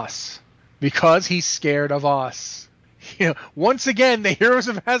 because of us. Because he's scared of us. Once again, the heroes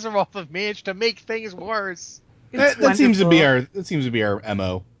of Azeroth have managed to make things worse. That seems to be our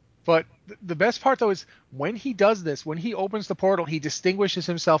MO. But the best part, though, is when he does this, when he opens the portal, he distinguishes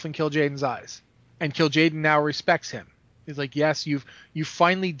himself in Kil'jaeden's eyes. And Kil'jaeden now respects him. He's like, yes, you've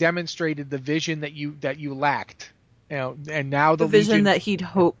finally demonstrated the vision that you lacked, and now the vision Legion, that he'd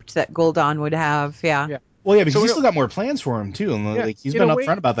hoped that Gul'dan would have. Yeah. Well, yeah, because he's still got more plans for him too, and he's been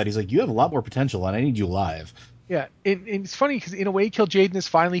upfront about that. He's like, you have a lot more potential, and I need you alive. Yeah, and it's funny because in a way, Kil'jaeden has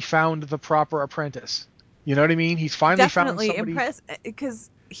finally found the proper apprentice. You know what I mean? He's finally found somebody. Definitely impressed,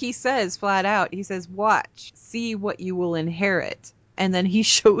 because he says flat out, he says, "Watch, see what you will inherit." And then he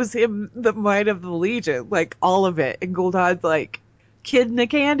shows him the might of the Legion, like all of it. And Gul'dan's like, kid in a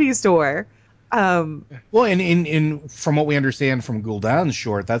candy store. Well, and from what we understand from Gul'dan's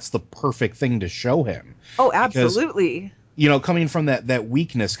short, that's the perfect thing to show him. Oh, absolutely. Because, coming from that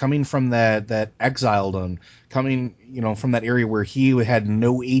weakness, coming from that exiledom, coming, from that area where he had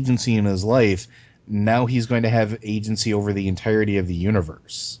no agency in his life, now he's going to have agency over the entirety of the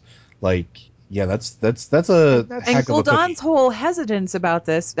universe. Yeah, that's a heck of a cookie. And Gul'dan's whole hesitance about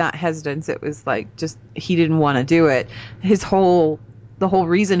this, not hesitance, it was like just he didn't want to do it. The whole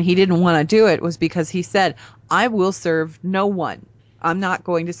reason he didn't want to do it was because he said, "I will serve no one. I'm not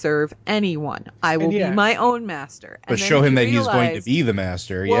going to serve anyone. I will be my own master." But show him that he's going to be the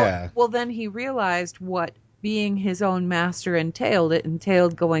master, Well, then he realized what being his own master entailed. It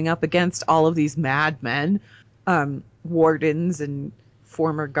entailed going up against all of these madmen, wardens and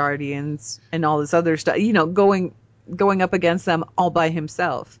former guardians and all this other stuff, going up against them all by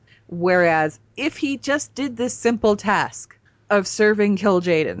himself, Whereas if he just did this simple task of serving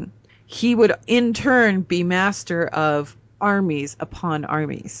Kil'jaeden, he would in turn be master of armies upon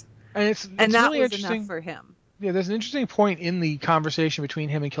armies. And it's that really was interesting enough for him. Yeah, there's an interesting point in the conversation between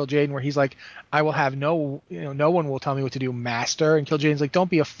him and Kil'jaeden where he's like, I will have no one will tell me what to do, master. And Kil'jaeden's like, don't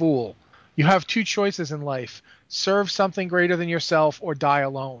be a fool. You have two choices in life. Serve something greater than yourself or die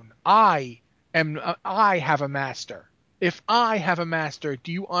alone. I have a master. If I have a master,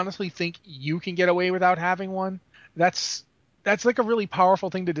 do you honestly think you can get away without having one? That's like a really powerful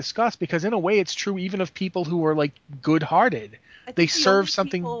thing to discuss, because in a way it's true even of people who are like good-hearted. They serve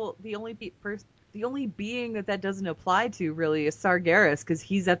something. The only being that doesn't apply to really is Sargeras, because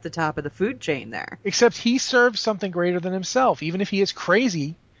he's at the top of the food chain there. Except he serves something greater than himself. Even if he is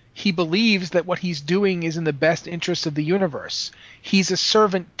crazy, he believes that what he's doing is in the best interest of the universe. He's a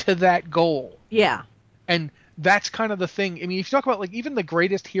servant to that goal. Yeah. And that's kind of the thing. I mean, if you talk about like even the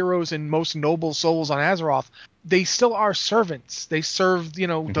greatest heroes and most noble souls on Azeroth, they still are servants. They serve,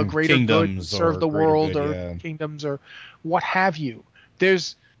 the greater good, serve the world, kingdoms, or what have you.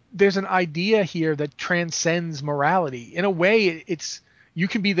 There's an idea here that transcends morality. In a way, you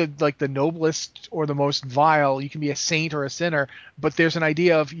can be the noblest or the most vile. You can be a saint or a sinner, but there's an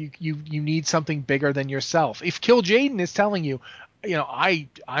idea of you need something bigger than yourself. If Kil'jaeden is telling you,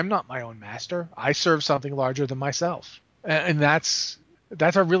 I'm not my own master. I serve something larger than myself, and that's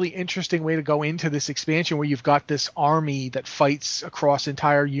a really interesting way to go into this expansion where you've got this army that fights across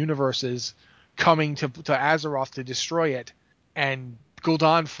entire universes coming to Azeroth to destroy it, and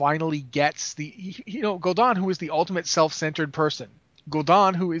Gul'dan finally gets Gul'dan, who is the ultimate self-centered person.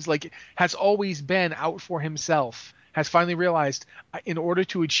 Gul'dan, who is has always been out for himself, has finally realized, in order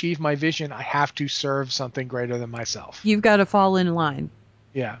to achieve my vision, I have to serve something greater than myself. You've got to fall in line.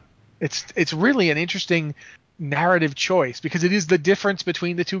 Yeah. It's really an interesting narrative choice, because it is the difference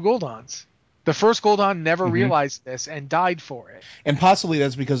between the two Gul'dans. The first Gul'dan never realized this and died for it. And possibly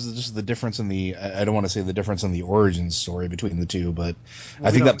that's because of just the difference in the, I don't want to say the difference in the origin story between the two, but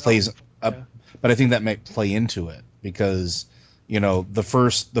I think that plays up, but I think that might play into it, because, the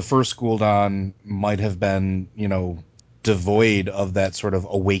first Gul'dan might have been, devoid of that sort of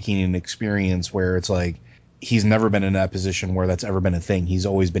awakening experience where it's like, he's never been in that position where that's ever been a thing. He's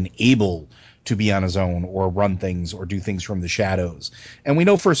always been able to be on his own or run things or do things from the shadows. And we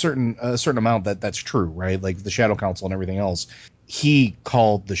know for a certain amount that that's true, right? Like the Shadow Council and everything else. He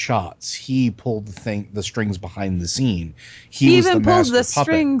called the shots. He pulled the strings behind the scene. He was even pulled the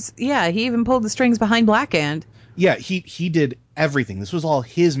strings. Yeah, he even pulled the strings behind Blackhand. Yeah, he did everything. This was all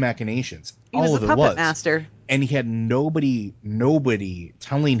his machinations. He was the puppet master. And he had nobody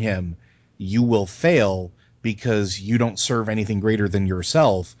telling him, you will fail because you don't serve anything greater than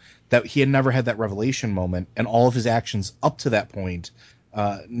yourself. That he had never had that revelation moment, and all of his actions up to that point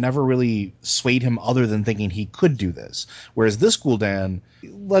never really swayed him other than thinking he could do this. Whereas this Gul'dan,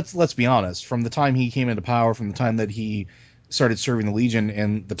 let's be honest, from the time he came into power, from the time that he started serving the Legion,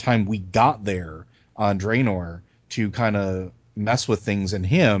 and the time we got there on Draenor to kind of mess with things in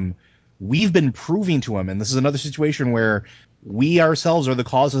him, we've been proving to him, and this is another situation where we ourselves are the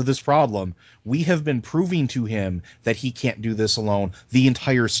cause of this problem. We have been proving to him that he can't do this alone. The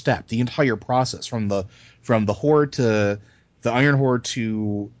entire step, the entire process, from the Horde to the Iron Horde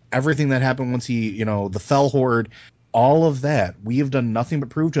to everything that happened once he, the Fell Horde, all of that, we have done nothing but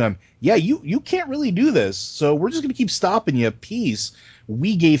prove to him, yeah, you can't really do this, so we're just going to keep stopping you. Peace.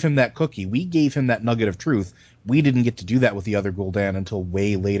 We gave him that cookie. We gave him that nugget of truth. We didn't get to do that with the other Gul'dan until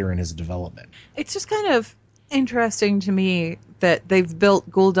way later in his development. It's just kind of interesting to me that they've built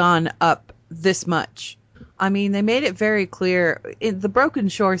Gul'dan up this much. I mean, they made it very clear in the Broken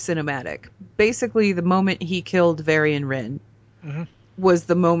Shore cinematic. Basically, the moment he killed Varian Wrynn was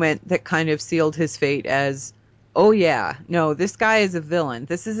the moment that kind of sealed his fate as, oh yeah, no, this guy is a villain.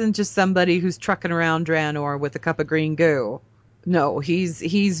 This isn't just somebody who's trucking around Draenor with a cup of green goo. No,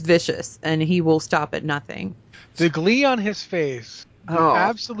 he's vicious, and he will stop at nothing. The glee on his face,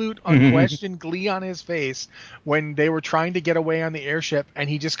 absolute unquestioned glee on his face when they were trying to get away on the airship, and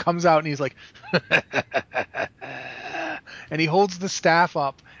he just comes out and he's like, and he holds the staff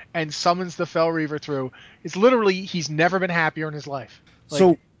up and summons the Fell Reaver through. It's literally, he's never been happier in his life.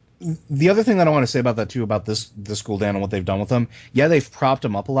 So the other thing that I want to say about that too, about this Gul'dan and what they've done with him, yeah, they've propped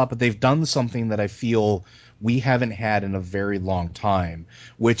him up a lot, but they've done something that I feel we haven't had in a very long time,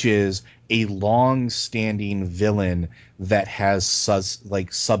 which is a long-standing villain that has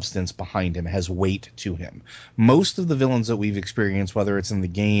substance behind him, has weight to him. Most of the villains that we've experienced, whether it's in the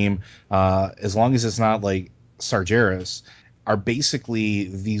game, as long as it's not like Sargeras, are basically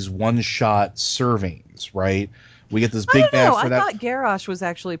these one-shot servings, right? We get this I big don't know. bat for I that. thought Garrosh was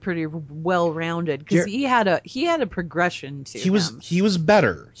actually pretty well rounded because he had a progression to him. He was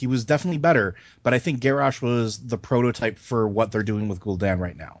better. He was definitely better. But I think Garrosh was the prototype for what they're doing with Gul'dan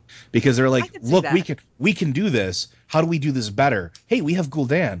right now, because they're like, look, we can do this. How do we do this better? Hey, we have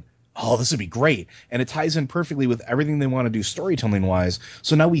Gul'dan. Oh, this would be great. And it ties in perfectly with everything they want to do storytelling wise.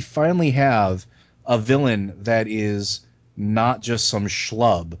 So now we finally have a villain that is not just some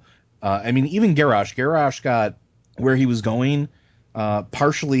schlub. I mean, even Garrosh got where he was going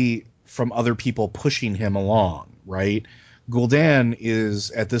partially from other people pushing him along, right? Gul'dan is,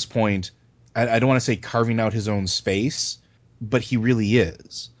 at this point, I don't want to say carving out his own space, but he really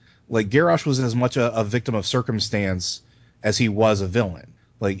is. Like, Garrosh was as much a victim of circumstance as he was a villain.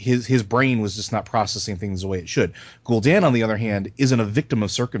 Like, his brain was just not processing things the way it should. Gul'dan, on the other hand, isn't a victim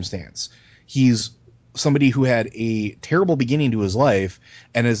of circumstance. He's somebody who had a terrible beginning to his life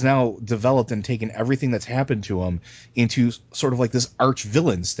and has now developed and taken everything that's happened to him into sort of like this arch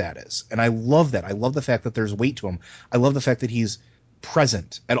villain status. And I love that. I love the fact that there's weight to him. I love the fact that he's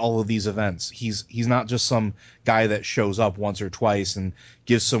present at all of these events. He's not just some guy that shows up once or twice and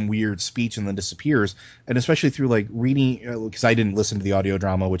gives some weird speech and then disappears. And especially through like reading, because I didn't listen to the audio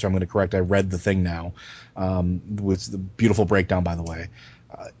drama, which I'm going to correct. I read the thing now, with the beautiful breakdown, by the way.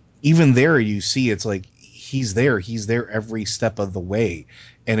 Even there, you see it's like he's there every step of the way,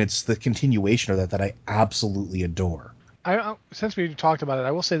 and it's the continuation of that I absolutely adore. Since we talked about it,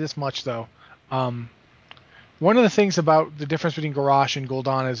 I will say this much though. One of the things about the difference between Garrosh and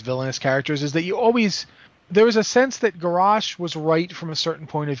Gul'dan as villainous characters is that there was a sense that Garrosh was right from a certain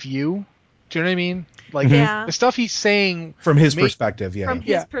point of view. Do you know what I mean? Like, the stuff he's saying from his perspective, from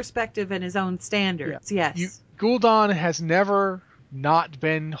his perspective and his own standards. Yes, Gul'dan has never not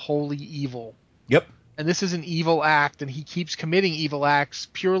been wholly evil. Yep. And this is an evil act, and he keeps committing evil acts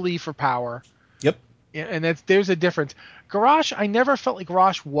purely for power. Yep. And there's a difference. Garrosh, I never felt like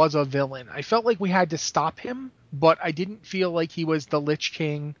Garrosh was a villain. I felt like we had to stop him, but I didn't feel like he was the Lich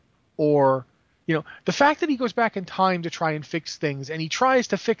King or, the fact that he goes back in time to try and fix things, and he tries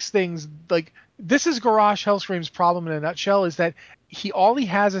to fix things, like, this is Garrosh Hellscream's problem in a nutshell, is that all he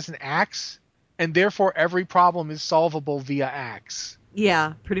has is an axe, and therefore every problem is solvable via axe.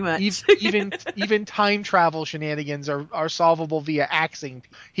 Yeah, pretty much. even time travel shenanigans are solvable via axing.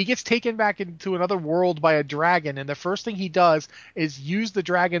 He gets taken back into another world by a dragon, and the first thing he does is use the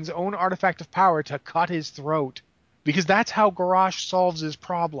dragon's own artifact of power to cut his throat. Because that's how Garrosh solves his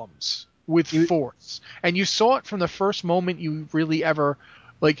problems, with force. And you saw it from the first moment you really ever...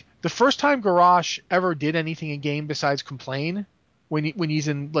 Like, the first time Garrosh ever did anything in game besides complain... When he's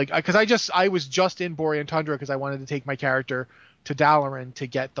in, like, because I was just in Borean Tundra because I wanted to take my character to Dalaran to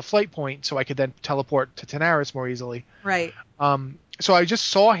get the flight point so I could then teleport to Tanaris more easily. Right. So I just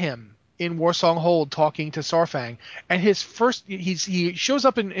saw him in Warsong Hold talking to Saurfang, and he shows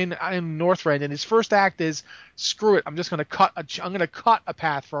up in Northrend, and his first act is, screw it, I'm gonna cut a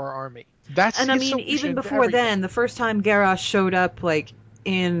path for our army. And I mean, even before then, the first time Garrosh showed up, like,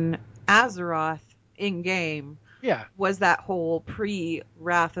 in Azeroth in game. Yeah. Was that whole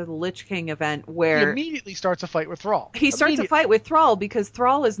pre-Wrath of the Lich King event where... He immediately starts a fight with Thrall. He starts a fight with Thrall because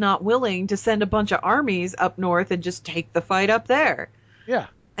Thrall is not willing to send a bunch of armies up north and just take the fight up there. Yeah.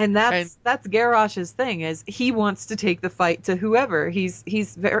 And that's Garrosh's thing, is he wants to take the fight to whoever. He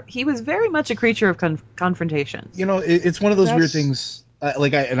was very much a creature of confrontation. It's one of those weird things...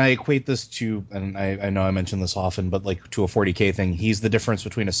 I equate this to, and I know I mention this often, but like to a 40k thing. He's the difference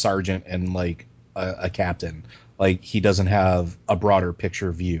between a sergeant and like a captain. Like, he doesn't have a broader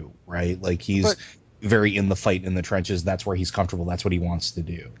picture view, right? Like, he's very in the fight, in the trenches. That's where he's comfortable. That's what he wants to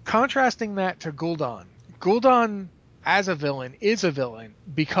do. Contrasting that to Gul'dan as a villain is a villain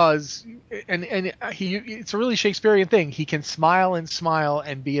because, and it's a really Shakespearean thing. He can smile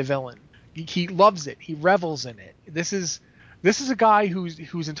and be a villain. He loves it. He revels in it. This is a guy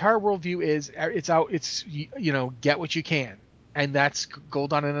whose entire worldview is get what you can. And that's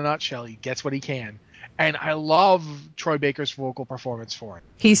Gul'dan in a nutshell. He gets what he can. And I love Troy Baker's vocal performance for him.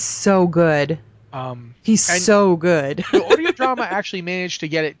 He's so good. He's so good. The audio drama actually managed to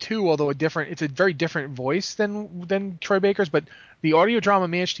get it too, although it's a very different voice than Troy Baker's, but the audio drama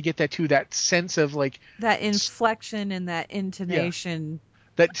managed to get that too, that sense of like... That inflection and that intonation.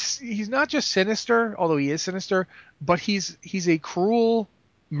 Yeah. That he's not just sinister, although he is sinister, but he's a cruel,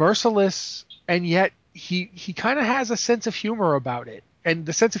 merciless, and yet he kind of has a sense of humor about it. And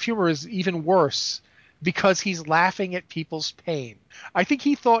the sense of humor is even worse because he's laughing at people's pain. I think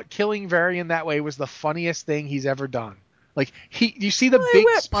he thought killing Varian that way was the funniest thing he's ever done. Like, you see the big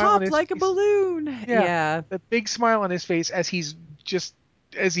smile on his like face. A balloon. Yeah. The big smile on his face as he's just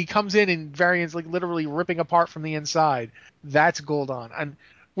as he comes in and Varian's like literally ripping apart from the inside. That's Gul'dan. And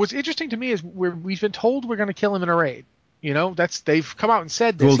what's interesting to me is we've been told we're going to kill him in a raid. You know, they've come out and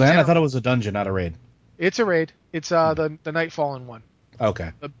said this. Gul'dan? I thought it was a dungeon, not a raid. It's a raid. It's the Nightfallen one.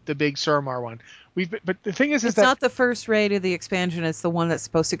 Okay. The big Suramar one. But the thing is it's that not the first raid of the expansion. It's the one that's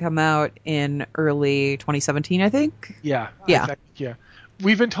supposed to come out in early 2017, I think. Yeah. Yeah. Yeah.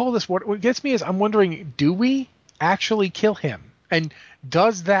 We've been told this. What gets me is I'm wondering, do we actually kill him? And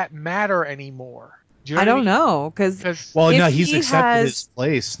does that matter anymore? Do you know I don't know, because he's accepted his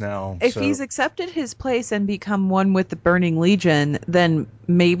place now. If he's accepted his place and become one with the Burning Legion, then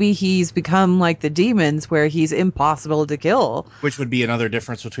maybe he's become like the demons, where he's impossible to kill. Which would be another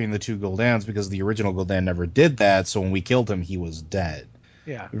difference between the two Gul'dans, because the original Gul'dan never did that. So when we killed him, he was dead.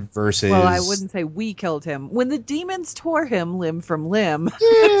 Yeah. Versus. Well, I wouldn't say we killed him. When the demons tore him limb from limb for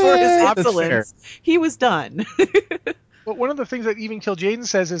his excellence, he was done. But one of the things that even Kil'jaeden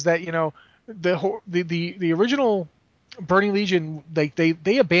says is that, you know, the original Burning Legion,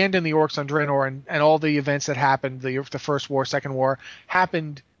 they abandoned the orcs on Draenor, and all the events that happened, the first war, second war,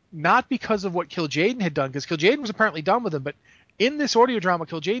 happened not because of what Kil'jaeden had done, because Kil'jaeden was apparently done with them, but in this audio drama,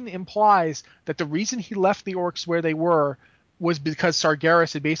 Kil'jaeden implies that the reason he left the orcs where they were was because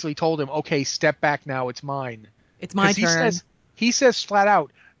Sargeras had basically told him, okay, step back now, it's mine. It's my turn. He says flat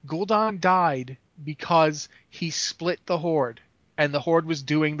out, Gul'dan died because he split the Horde, and the Horde was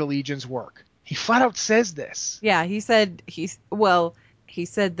doing the Legion's work. He flat out says this. Yeah, he said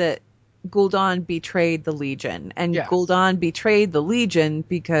that Gul'dan betrayed the Legion, and Gul'dan betrayed the Legion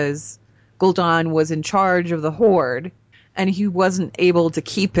because Gul'dan was in charge of the Horde, and he wasn't able to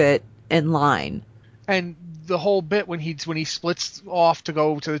keep it in line. And the whole bit when he splits off to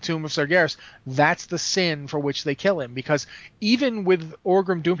go to the tomb of Sargeras, that's the sin for which they kill him, because even with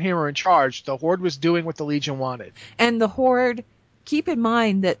Orgrim Doomhammer in charge, the Horde was doing what the Legion wanted. And the Horde, keep in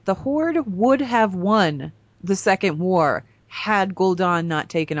mind that the Horde would have won the Second War had Gul'dan not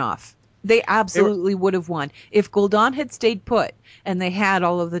taken off. They absolutely would have won. If Gul'dan had stayed put, and they had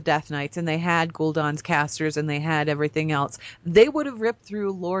all of the Death Knights, and they had Gul'dan's casters, and they had everything else, they would have ripped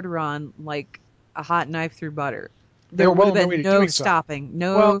through Lordaeron like a hot knife through butter. There would have been no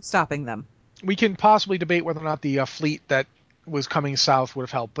stopping them. We can possibly debate whether or not the fleet that was coming south would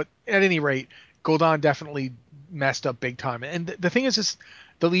have helped, but at any rate, Gul'dan definitely messed up big time. And the thing is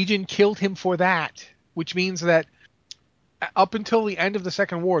the Legion killed him for that, which means that up until the end of the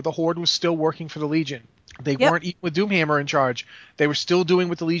Second War, the Horde was still working for the Legion. They weren't even with Doomhammer in charge. They were still doing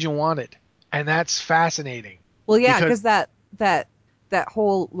what the Legion wanted, and that's fascinating. Well, yeah, because that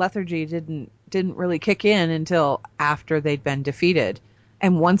whole lethargy didn't really kick in until after they'd been defeated.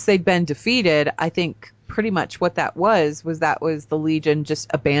 And once they'd been defeated, I think pretty much what that was the Legion just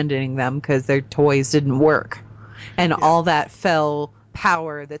abandoning them because their toys didn't work. And all that fell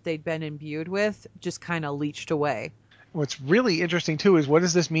power that they'd been imbued with just kind of leached away. What's really interesting, too, is what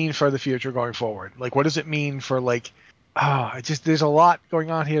does this mean for the future going forward? Like, what does it mean for, like, there's a lot going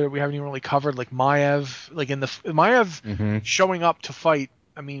on here that we haven't even really covered, like Maiev, like Maiev showing up to fight.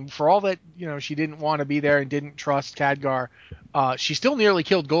 I mean, for all that, you know, she didn't want to be there and didn't trust Khadgar, she still nearly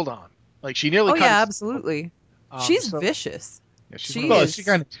killed Gul'dan. Like, she nearly absolutely. She's vicious. Yeah,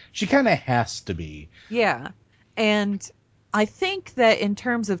 she kind of has to be. Yeah. And I think that in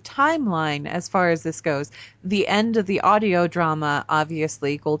terms of timeline, as far as this goes, the end of the audio drama,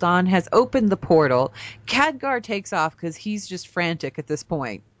 obviously, Gul'dan has opened the portal. Khadgar takes off because he's just frantic at this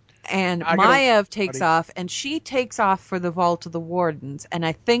point. And Maiev takes off, and she takes off for the Vault of the Wardens. And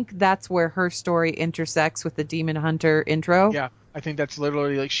I think that's where her story intersects with the Demon Hunter intro. Yeah, I think that's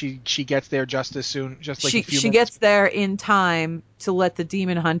literally like she gets there just as soon, just like she gets there in time to let the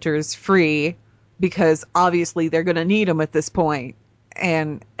Demon Hunters free, because obviously they're going to need them at this point.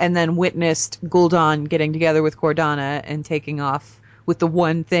 And then witnessed Gul'dan getting together with Cordana and taking off with the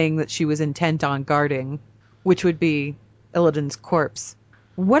one thing that she was intent on guarding, which would be Illidan's corpse.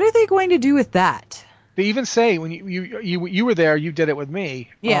 What are they going to do with that? They even say, when you were there, you did it with me.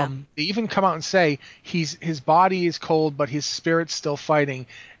 Yeah. They even come out and say his body is cold, but his spirit's still fighting.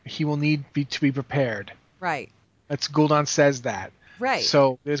 He will need to be prepared. Right. That's Gul'dan says that. Right.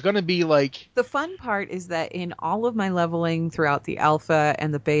 So there's going to be like... The fun part is that in all of my leveling throughout the alpha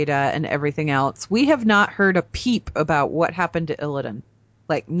and the beta and everything else, we have not heard a peep about what happened to Illidan.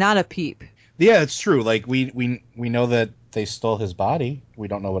 Like, not a peep. Yeah, it's true. Like, we know that they stole his body. We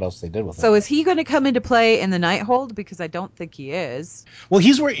don't know what else they did with it. So is he going to come into play in the Nighthold? Because I don't think he is. Well,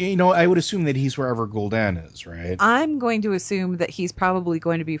 he's where, I would assume that he's wherever Gul'dan is, right? I'm going to assume that he's probably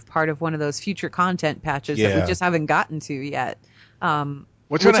going to be part of one of those future content patches that we just haven't gotten to yet.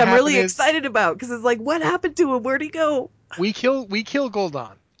 Which I'm really excited about, because it's like, what happened to him? Where'd he go? we kill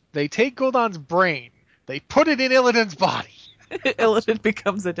Gul'dan. They take Gul'dan's brain. They put it in Illidan's body. Illidan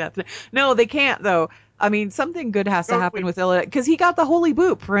becomes a death. No, they can't though. I mean, something good has to happen with Illidan because he got the holy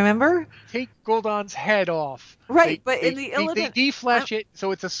boop. Remember? Take Gul'dan's head off. Right, but in the Illidan, they deflesh it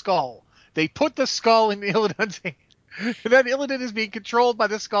so it's a skull. They put the skull in Illidan's hand. And then Illidan is being controlled by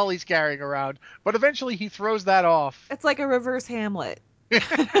the skull he's carrying around. But eventually he throws that off. It's like a reverse Hamlet.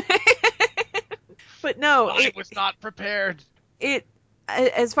 But no, I was not prepared.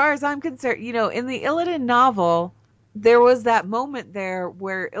 As far as I'm concerned, in the Illidan novel, there was that moment there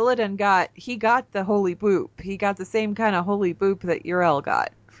where Illidan got the holy boop. He got the same kind of holy boop that Uriel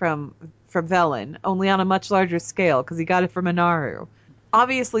got from Velen, only on a much larger scale because he got it from Anaru.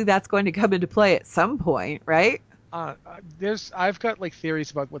 Obviously, that's going to come into play at some point, right? I've got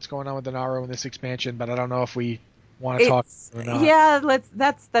theories about what's going on with Anaru in this expansion, but I don't know if we want to talk or not. Yeah,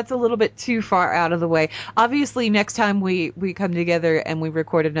 that's a little bit too far out of the way. Obviously, next time we come together and we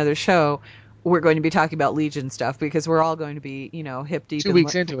record another show, we're going to be talking about Legion stuff because we're all going to be, hip deep. 2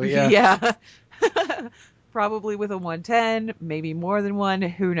 weeks into it, yeah. Yeah. Probably with a 110, maybe more than one,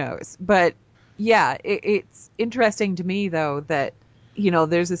 who knows. But yeah, it's interesting to me though that,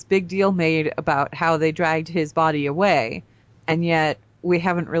 there's this big deal made about how they dragged his body away, and yet we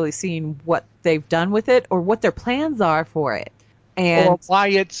haven't really seen what they've done with it or what their plans are for it. Or why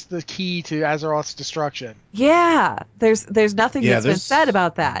it's the key to Azeroth's destruction. Yeah, there's nothing that's been said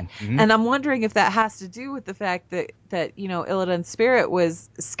about that. Mm-hmm. And I'm wondering if that has to do with the fact that Illidan's spirit was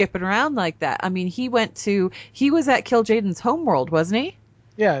skipping around like that. I mean, he was at Kil'jaeden's homeworld, wasn't he?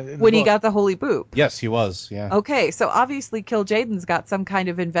 Yeah. When he got the holy boop. Yes, he was, yeah. Okay, so obviously Kil'jaeden's got some kind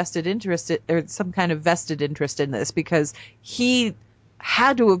of vested interest in this because he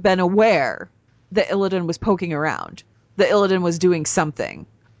had to have been aware that Illidan was poking around. That Illidan was doing something.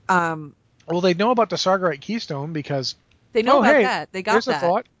 Well, they know about the Sargerite Keystone because they know about that. They got there's that. A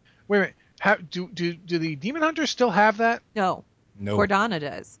thought. Wait a minute. Do the Demon Hunters still have that? No. Cordana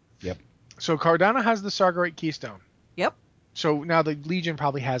does. Yep. So Cardana has the Sargerite Keystone. Yep. So now the Legion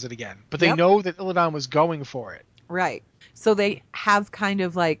probably has it again, but they know that Illidan was going for it. Right. So they have kind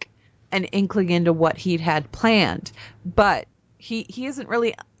of like an inkling into what he'd had planned, but he isn't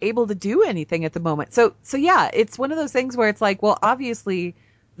really able to do anything at the moment. So yeah, it's one of those things where it's like, well, obviously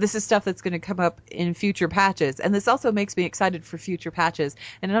this is stuff that's going to come up in future patches. And this also makes me excited for future patches.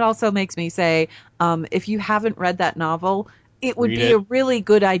 And it also makes me say, if you haven't read that novel, it would be a really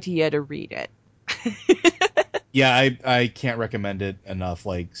good idea to read it. Yeah, I can't recommend it enough.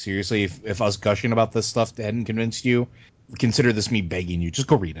 Like, seriously, if us gushing about this stuff hadn't convinced you, consider this me begging you. Just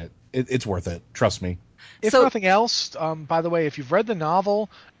go read it. It's worth it. Trust me. If nothing else, by the way, if you've read the novel,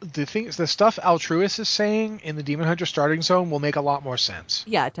 the stuff Altruis is saying in the Demon Hunter starting zone will make a lot more sense.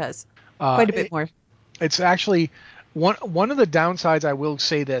 Yeah, it does. Quite a bit more. It's actually one of the downsides. I will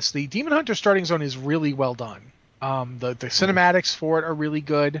say this: the Demon Hunter starting zone is really well done. The cinematics for it are really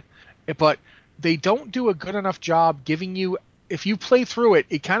good, but they don't do a good enough job giving you. If you play through it,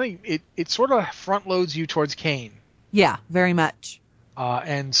 it sort of front loads you towards Kain. Yeah, very much.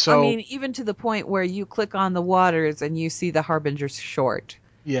 And so, I mean, even to the point where you click on the waters and you see the Harbinger's short.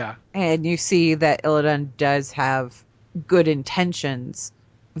 Yeah. And you see that Illidan does have good intentions,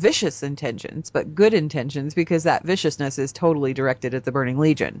 vicious intentions, but good intentions because that viciousness is totally directed at the Burning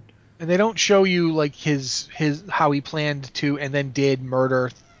Legion. And they don't show you like his how he planned to and then did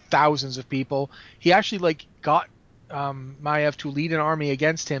murder thousands of people. He actually got Maiev to lead an army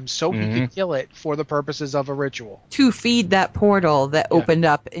against him so he could kill it for the purposes of a ritual. To feed that portal that opened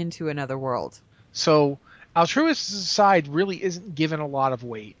up into another world. So Altruis' side really isn't given a lot of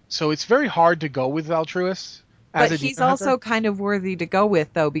weight. So it's very hard to go with Altruis. But he's also kind of worthy to go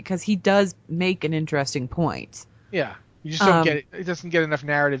with, though, because he does make an interesting point. Yeah. You just don't get it. It doesn't get enough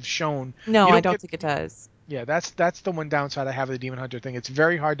narrative shown. No, I don't think it does. Yeah, that's the one downside I have of the Demon Hunter thing. It's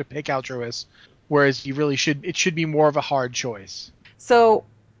very hard to pick Altruis. Whereas it should be more of a hard choice. So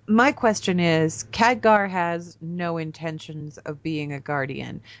my question is, Khadgar has no intentions of being a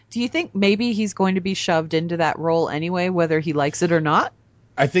guardian. Do you think maybe he's going to be shoved into that role anyway, whether he likes it or not?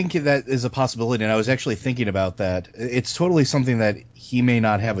 I think that is a possibility, and I was actually thinking about that. It's totally something that he may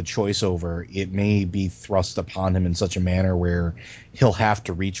not have a choice over. It may be thrust upon him in such a manner where he'll have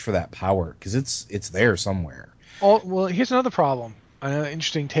to reach for that power, because it's there somewhere. Oh, well, here's another problem. Another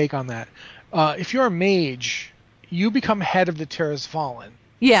interesting take on that. If you're a mage, you become head of the Terra's Fallen.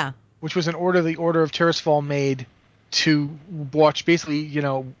 Yeah. Which was an order the Order of Tirisfal made to watch, basically,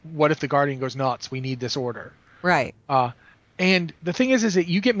 what if the Guardian goes nuts? We need this order. Right. And the thing is that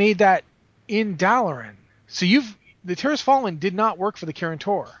you get made that in Dalaran. So the Terra's Fallen did not work for the Kirin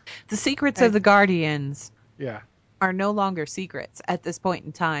Tor. The secrets of the Guardians. Yeah. are no longer secrets at this point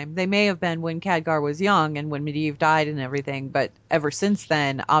in time. They may have been when Khadgar was young and when Medivh died and everything, but ever since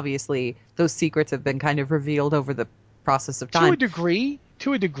then, obviously, those secrets have been kind of revealed over the process of time. To a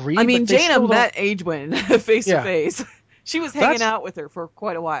degree. I mean, but they Jaina still met Aegwynn face to face. She was hanging That's- out with her for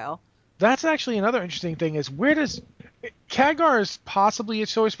quite a while. That's actually another interesting thing is where does Khadgar is possibly a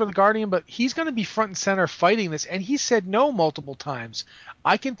choice for the Guardian, but he's going to be front and center fighting this, and he said no multiple times.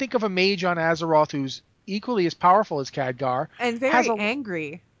 I can think of a mage on Azeroth who's equally as powerful as Khadgar. And very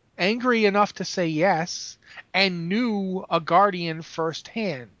angry. Angry enough to say yes, and knew a Guardian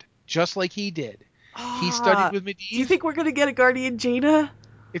firsthand, just like he did. He studied with Medivh. Do you think we're going to get a Guardian Jaina?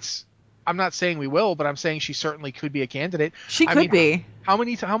 I'm not saying we will, but I'm saying she certainly could be a candidate. She could be. How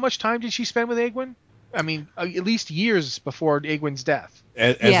much time did she spend with Aegwynn? I mean, at least years before Aegwynn's death.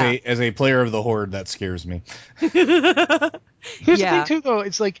 As a player of the Horde, that scares me. Here's the thing too, though.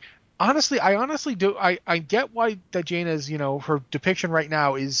 It's like, I honestly do. I get why that Jaina's, her depiction right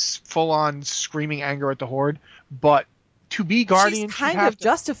now is full on screaming anger at the Horde, but to be Guardian, she's kind of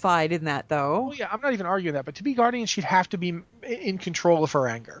justified in that, though. Oh yeah, I'm not even arguing that, but to be Guardian, she'd have to be in control of her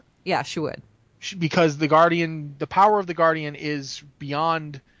anger. Yeah, she would. Because the power of the Guardian is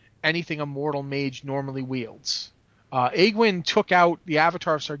beyond anything a mortal mage normally wields. Aegwynn took out the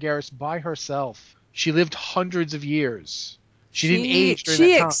avatar of Sargeras by herself. She lived hundreds of years. She didn't age during that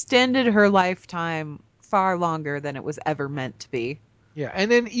time. She extended her lifetime far longer than it was ever meant to be. Yeah,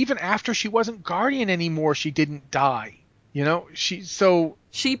 and then even after she wasn't Guardian anymore, she didn't die.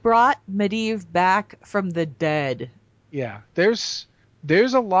 She brought Medivh back from the dead. Yeah, there's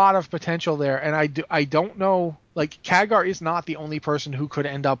a lot of potential there, and I don't know. Like, Khadgar is not the only person who could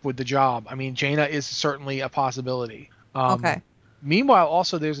end up with the job. I mean, Jaina is certainly a possibility. Okay. Meanwhile,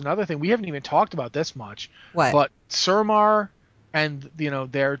 also there's another thing we haven't even talked about this much. What? But Surmar and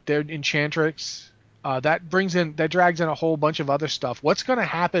their Enchantrix, that drags in a whole bunch of other stuff. What's going to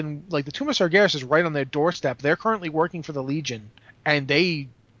happen? Like, the Tomb of Sargeras is right on their doorstep. They're currently working for the Legion, and they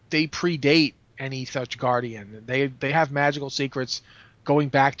predate any such Guardian. They have magical secrets going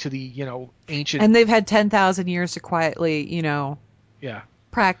back to the ancient. And they've had 10,000 years to quietly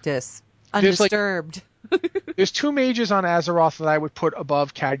practice undisturbed. There's two mages on Azeroth that I would put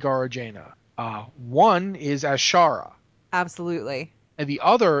above Khadgar or Jaina. One is Ashara. Absolutely. And the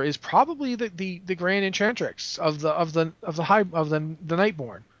other is probably the Grand Enchantrix of the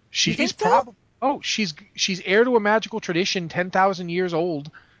Nightborn. She's probably she's heir to a magical tradition 10,000 years old.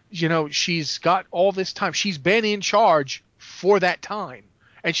 She's got all this time. She's been in charge for that time,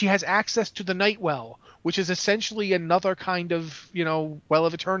 and she has access to the Nightwell, which is essentially another kind of well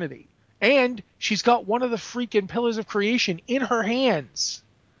of eternity. And she's got one of the freaking pillars of creation in her hands.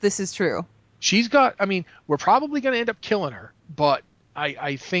 This is true. She's got. I mean, we're probably going to end up killing her, but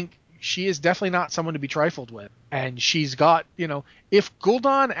I think she is definitely not someone to be trifled with. And she's got, if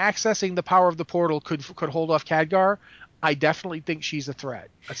Gul'dan accessing the power of the portal could hold off Khadgar, I definitely think she's a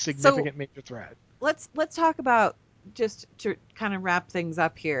threat, a significant major threat. Let's talk about, just to kind of wrap things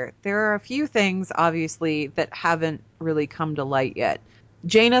up here. There are a few things, obviously, that haven't really come to light yet.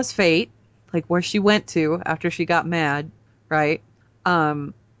 Jaina's fate, like where she went to after she got mad, right?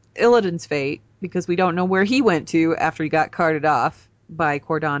 Illidan's fate, because we don't know where he went to after he got carted off by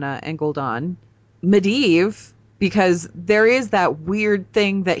Cordana and Gul'dan. Medivh, because there is that weird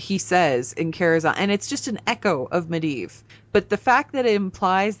thing that he says in Karazhan, and it's just an echo of Medivh. But the fact that it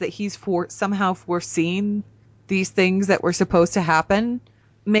implies that he's somehow foreseen these things that were supposed to happen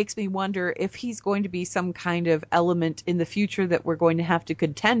makes me wonder if he's going to be some kind of element in the future that we're going to have to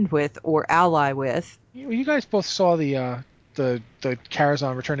contend with or ally with. You guys both saw the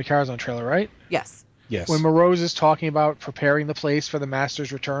Karazhan Return to Karazhan trailer, right? Yes. Yes. When Morose is talking about preparing the place for the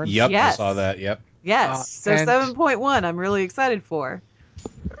Master's return. Yep, yes. I saw that. Yep. Yes. So 7.1, I'm really excited for.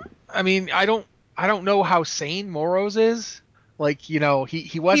 I mean, I don't know how sane Morose is. Like, he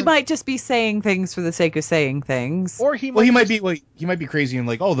wasn't. He might just be saying things for the sake of saying things. Or he might be crazy and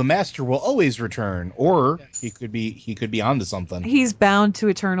like, oh, the Master will always return. Or he could be onto something. He's bound to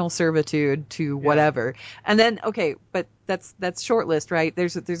eternal servitude to whatever. And then, okay, but that's short list, right?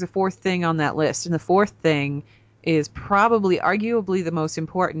 There's a fourth thing on that list, and the fourth thing is probably arguably the most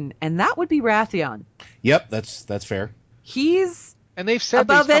important, and that would be Wrathion. Yep, that's fair. And they've said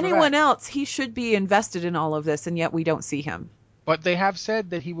above anyone else, he should be invested in all of this, and yet we don't see him. But they have said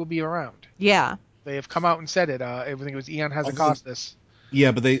that he will be around. Yeah. They have come out and said it. I think it was Eon Hazakostas.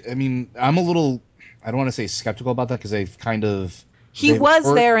 Yeah, but I'm a little, I don't want to say skeptical about that because they've kind of. He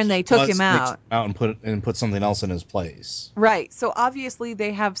was there and they took him out. And put something else in his place. Right. So obviously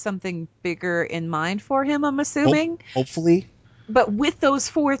they have something bigger in mind for him, I'm assuming. Hopefully. But with those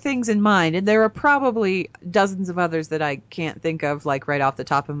 4 things in mind, and there are probably dozens of others that I can't think of, like right off the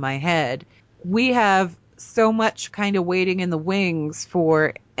top of my head, we have so much kind of waiting in the wings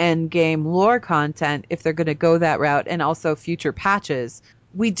for endgame lore content if they're going to go that route, and also future patches.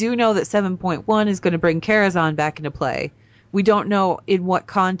 We do know that 7.1 is going to bring Karazhan back into play. We don't know in what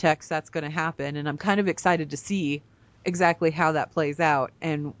context that's going to happen, and I'm kind of excited to see exactly how that plays out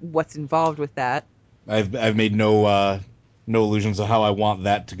and what's involved with that. I've made no illusions of how I want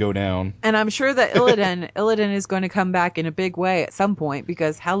that to go down. And I'm sure that Illidan is going to come back in a big way at some point,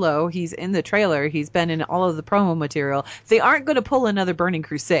 because hello, he's in the trailer, he's been in all of the promo material. They aren't going to pull another Burning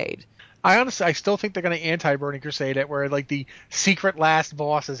Crusade. I still think they're going to anti-Burning Crusade it, where like the secret last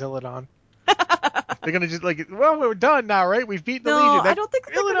boss is Illidan. They're going to just like, well, we're done now, right? We've beaten the Legion. I don't think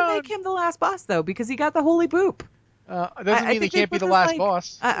they're going to make him the last boss, though, because he got the holy boop. It doesn't mean he can't be the last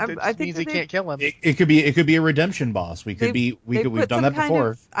boss. It just means they can't kill him. It could be a redemption boss. We've done that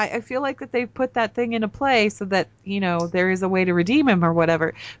before. I feel like that they've put that thing into play so that, there is a way to redeem him or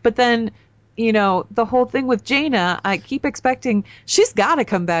whatever. But then, the whole thing with Jaina, I keep expecting she's got to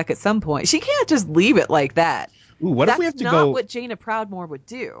come back at some point. She can't just leave it like that. Ooh, if we have to That's not what Jaina Proudmoore would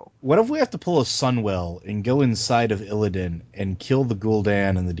do. What if we have to pull a Sunwell and go inside of Illidan and kill the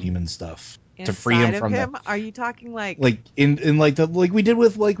Gul'dan and the demon stuff? To free him from that. Are you talking like in like we did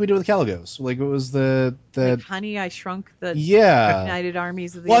with Caligos? Like it was the like Honey, I Shrunk the United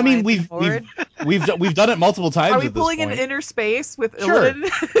Armies of the Alliance. Well, I mean, we've done it multiple times. Are we pulling in inner space with Illidan?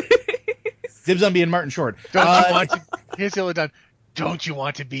 Dibs on being Martin Short. Here's Illidan. Don't you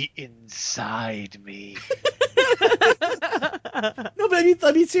want to be inside me? No, but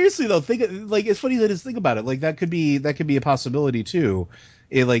I mean, seriously though, it's funny to just think about it. Like that could be a possibility too.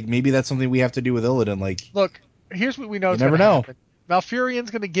 Maybe that's something we have to do with Illidan. Like, look, here's what we know. You never know. Happen. Malfurion's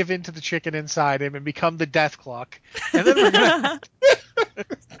going to give in to the chicken inside him and become the Death Clock, and then we're going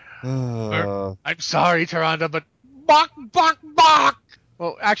to. I'm sorry, Tyrande, but bok.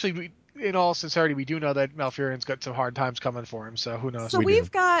 Well, actually, in all sincerity, we do know that Malfurion's got some hard times coming for him. So who knows? So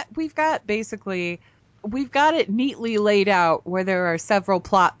we've got basically. We've got it neatly laid out where there are several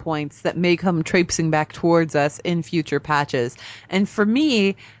plot points that may come traipsing back towards us in future patches. And for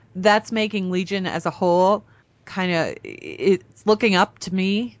me, that's making Legion as a whole it's looking up to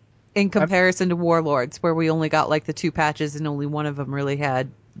me in comparison to Warlords, where we only got like the 2 patches and only one of them really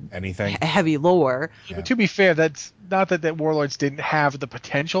had anything heavy lore. Yeah. But to be fair, that's not that Warlords didn't have the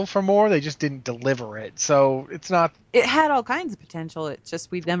potential for more, they just didn't deliver it. So it's not. It had all kinds of potential. It's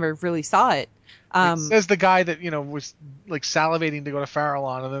just we never really saw it. Says the guy that was like salivating to go to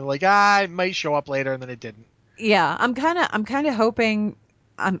Farallon, and then like it might show up later, and then it didn't. Yeah, I'm kind of hoping.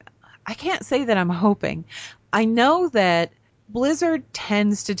 I can't say that I'm hoping. I know that Blizzard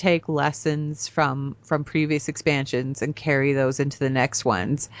tends to take lessons from previous expansions and carry those into the next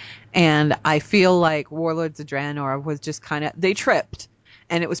ones, and I feel like Warlords of Draenor was just they tripped,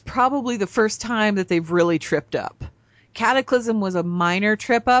 and it was probably the first time that they've really tripped up. Cataclysm was a minor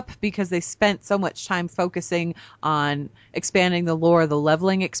trip up because they spent so much time focusing on expanding the lore, the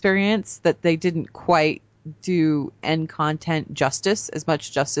leveling experience, that they didn't quite do end content justice, as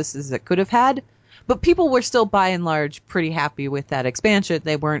much justice as it could have had. But people were still by and large pretty happy with that expansion.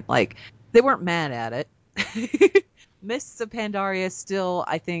 They weren't mad at it. Mists of Pandaria still,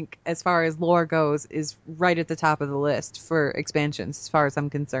 I think, as far as lore goes, is right at the top of the list for expansions, as far as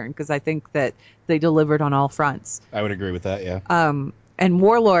I'm concerned, because I think that they delivered on all fronts. I would agree with that, yeah. And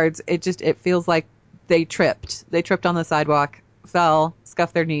Warlords, it feels like they tripped. They tripped on the sidewalk, fell,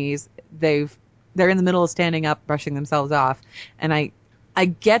 scuffed their knees. They're in the middle of standing up, brushing themselves off. And I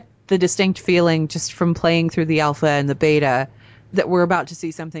get the distinct feeling just from playing through the alpha and the beta that we're about to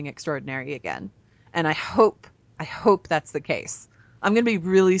see something extraordinary again. And I hope that's the case. I'm going to be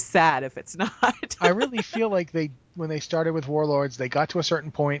really sad if it's not. I really feel like when they started with Warlords, they got to a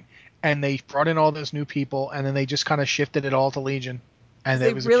certain point and they brought in all those new people, and then they just kind of shifted it all to Legion. And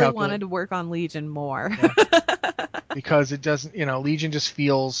they really wanted to work on Legion more. Yeah. Because it doesn't, Legion just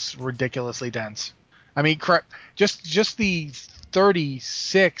feels ridiculously dense. I mean, just the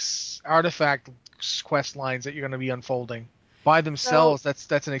 36 artifact quest lines that you're going to be unfolding by themselves. So,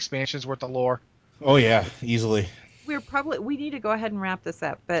 that's an expansion's worth of lore. Oh yeah, easily. We need to go ahead and wrap this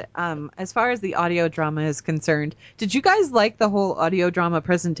up, but as far as the audio drama is concerned, did you guys like the whole audio drama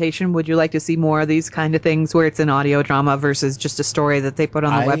presentation? Would you like to see more of these kind of things where it's an audio drama versus just a story that they put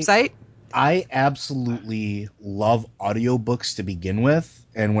on the website? I absolutely love audiobooks to begin with,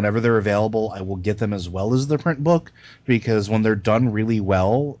 and whenever they're available, I will get them as well as the print book, because when they're done really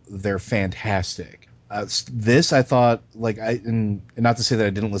well, they're fantastic. This I thought, and not to say that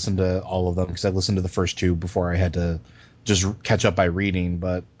I didn't listen to all of them, because I listened to the first 2 before I had to just catch up by reading.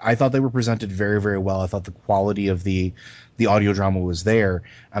 But I thought they were presented very, very well. I thought the quality of the audio drama was there,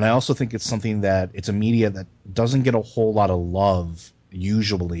 and I also think it's something that it's a media that doesn't get a whole lot of love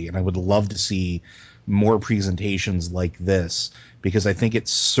usually, and I would love to see more presentations like this, because I think it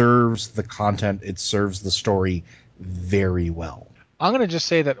serves the content, it serves the story very well. I'm going to just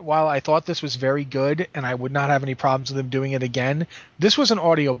say that while I thought this was very good and I would not have any problems with them doing it again, this was an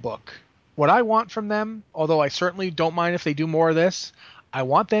audiobook. What I want from them, although I certainly don't mind if they do more of this, I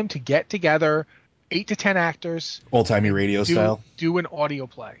want them to get together 8 to 10 actors, old-timey radio style, do an audio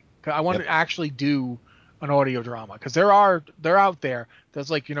play. I want to actually do an audio drama, because they're out there. There's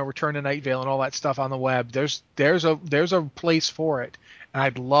like, Return to Night Vale and all that stuff on the web. There's a place for it, and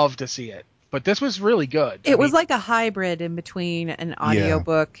I'd love to see it. But this was really good. It was like a hybrid in between an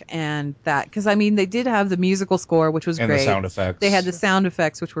audiobook and that, because they did have the musical score, which was great, and the sound effects. They had the sound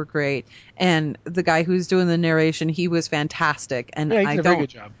effects, which were great, and the guy who's doing the narration, he was fantastic. And he did a very good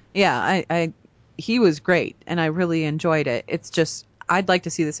job. Yeah, he was great, and I really enjoyed it. It's just, I'd like to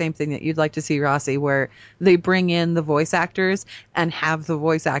see the same thing that you'd like to see, Rossi, where they bring in the voice actors and have the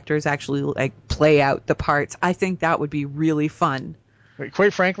voice actors actually play out the parts. I think that would be really fun.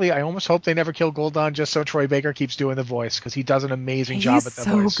 Quite frankly, I almost hope they never kill Gul'dan just so Troy Baker keeps doing the voice, because he does an amazing job at the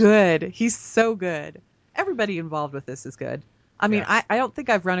voice. He's so good. He's so good. Everybody involved with this is good. I don't think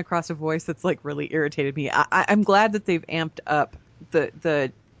I've run across a voice that's really irritated me. I'm glad that they've amped up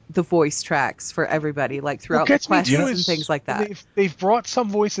the voice tracks for everybody, throughout the quests and things like that. They've brought some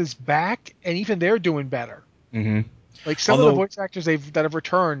voices back, and even they're doing better. Mm-hmm. Some of the voice actors that have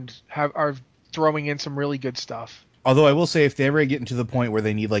returned are throwing in some really good stuff. Although I will say, if they ever get into the point where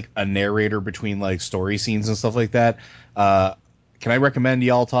they need a narrator between story scenes and stuff like that, can I recommend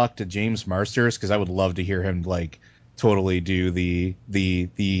y'all talk to James Marsters, because I would love to hear him totally do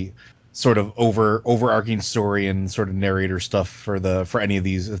the sort of overarching story and sort of narrator stuff for any of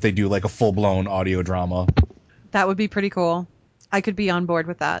these, if they do a full-blown audio drama. That would be pretty cool. I could be on board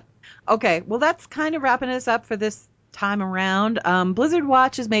with that. Okay, well, that's kind of wrapping us up for this time around. Blizzard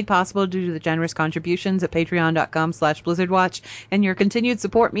Watch is made possible due to the generous contributions at patreon.com/blizzardwatch, and your continued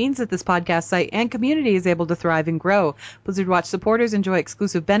support means that this podcast site and community is able to thrive and grow. Blizzard Watch supporters enjoy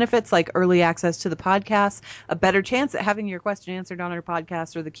exclusive benefits like early access to the podcast, a better chance at having your question answered on our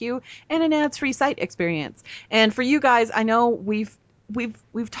podcast or the queue, and an ads-free site experience. And for you guys, I know we've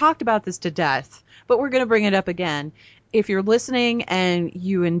talked about this to death, but we're going to bring it up again. If you're listening and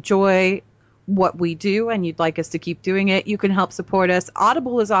you enjoy what we do and you'd like us to keep doing it, you can help support us.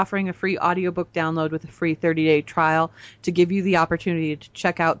 Audible is offering a free audiobook download with a free 30-day trial to give you the opportunity to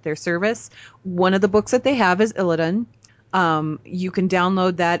check out their service. One of the books that they have is Illidan. You can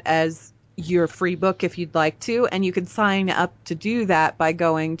download that as your free book if you'd like to, and you can sign up to do that by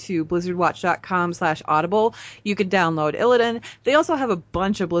going to blizzardwatch.com/audible. You can download Illidan. They also have a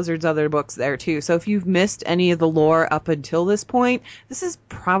bunch of Blizzard's other books there too, so if you've missed any of the lore up until this point, this is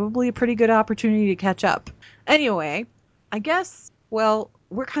probably a pretty good opportunity to catch up. Anyway, I guess, well,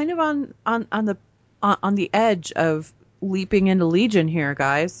 we're kind of on the edge of leaping into Legion here,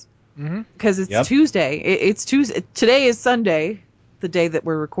 guys, because it's Tuesday. It's Tuesday. Today is Sunday, the day that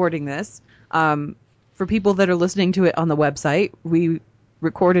we're recording this. For people that are listening to it on the website, we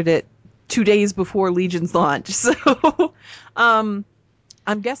recorded it 2 days before Legion's launch. So I'm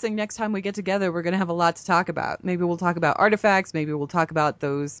guessing next time we get together, we're going to have a lot to talk about. Maybe we'll talk about artifacts. Maybe we'll talk about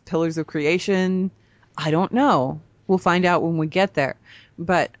those pillars of creation. I don't know. We'll find out when we get there.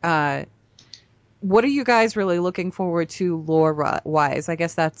 But what are you guys really looking forward to lore-wise? I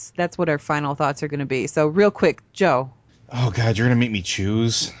guess that's what our final thoughts are going to be. So real quick, Joe. Oh, God, you're going to make me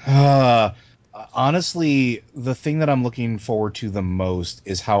choose. Honestly, the thing that I'm looking forward to the most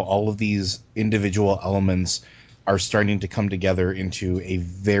is how all of these individual elements are starting to come together into a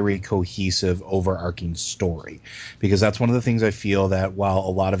very cohesive, overarching story. Because that's one of the things I feel that while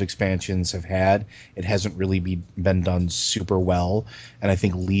a lot of expansions have had, it hasn't really been done super well. And I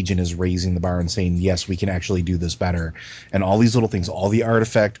think Legion is raising the bar and saying, yes, we can actually do this better. And all these little things, all the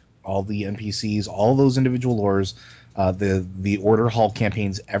artifact, all the NPCs, all those individual lores, the Order Hall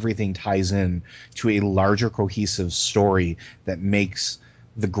campaigns, everything ties in to a larger cohesive story that makes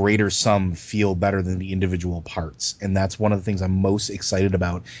the greater sum feel better than the individual parts. And that's one of the things I'm most excited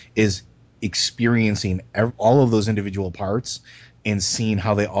about, is experiencing all of those individual parts and seeing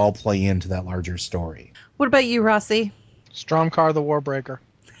how they all play into that larger story. What about you, Rossi? Stromkar the Warbreaker.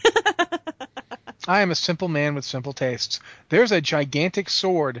 I am a simple man with simple tastes. There's a gigantic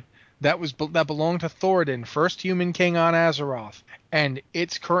sword that belonged to Thoradin, first human king on Azeroth, and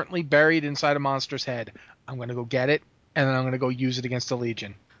it's currently buried inside a monster's head. I'm going to go get it, and then I'm going to go use it against the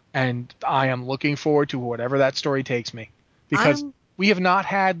Legion. And I am looking forward to whatever that story takes me. Because we have not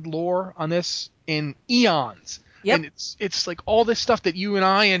had lore on this in eons. Yep. And it's like all this stuff that you and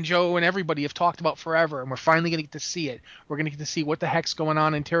I and Joe and everybody have talked about forever, and we're finally going to get to see it. We're going to get to see what the heck's going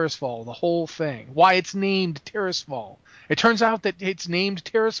on in Tirisfal, the whole thing, why it's named Tirisfal. It turns out that it's named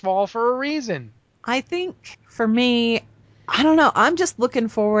Tirisfal for a reason. I think for me, I don't know. I'm just looking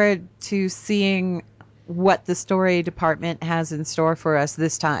forward to seeing what the story department has in store for us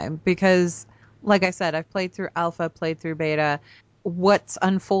this time. Because, like I said, I've played through Alpha, played through Beta. What's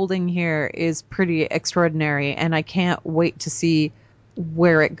unfolding here is pretty extraordinary, and I can't wait to see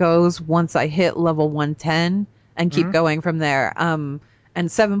where it goes once I hit level 110 and keep going from there. And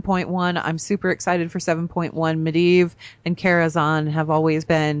 7.1, I'm super excited for 7.1. Medivh and Karazhan have always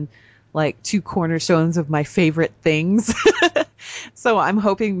been like two cornerstones of my favorite things. So I'm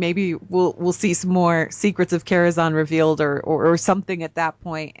hoping maybe we'll see some more secrets of Karazhan revealed or something at that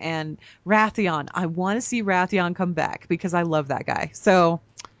point. And Wrathion, I want to see Wrathion come back because I love that guy. So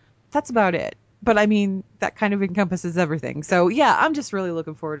that's about it. But I mean, that kind of encompasses everything. So yeah, I'm just really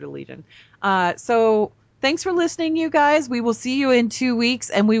looking forward to Legion. So thanks for listening, you guys. We will see you in 2 weeks,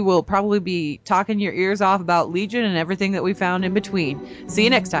 and we will probably be talking your ears off about Legion and everything that we found in between. See you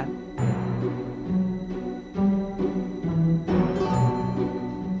next time.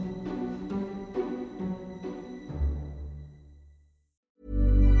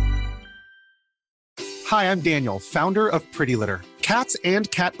 Hi, I'm Daniel, founder of Pretty Litter. Cats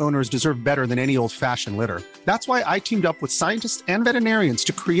and cat owners deserve better than any old-fashioned litter. That's why I teamed up with scientists and veterinarians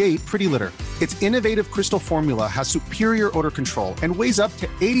to create Pretty Litter. Its innovative crystal formula has superior odor control and weighs up to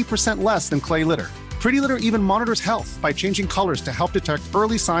 80% less than clay litter. Pretty Litter even monitors health by changing colors to help detect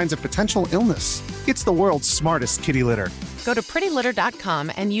early signs of potential illness. It's the world's smartest kitty litter. Go to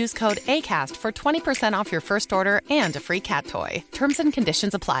prettylitter.com and use code ACAST for 20% off your first order and a free cat toy. Terms and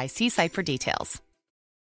conditions apply. See site for details.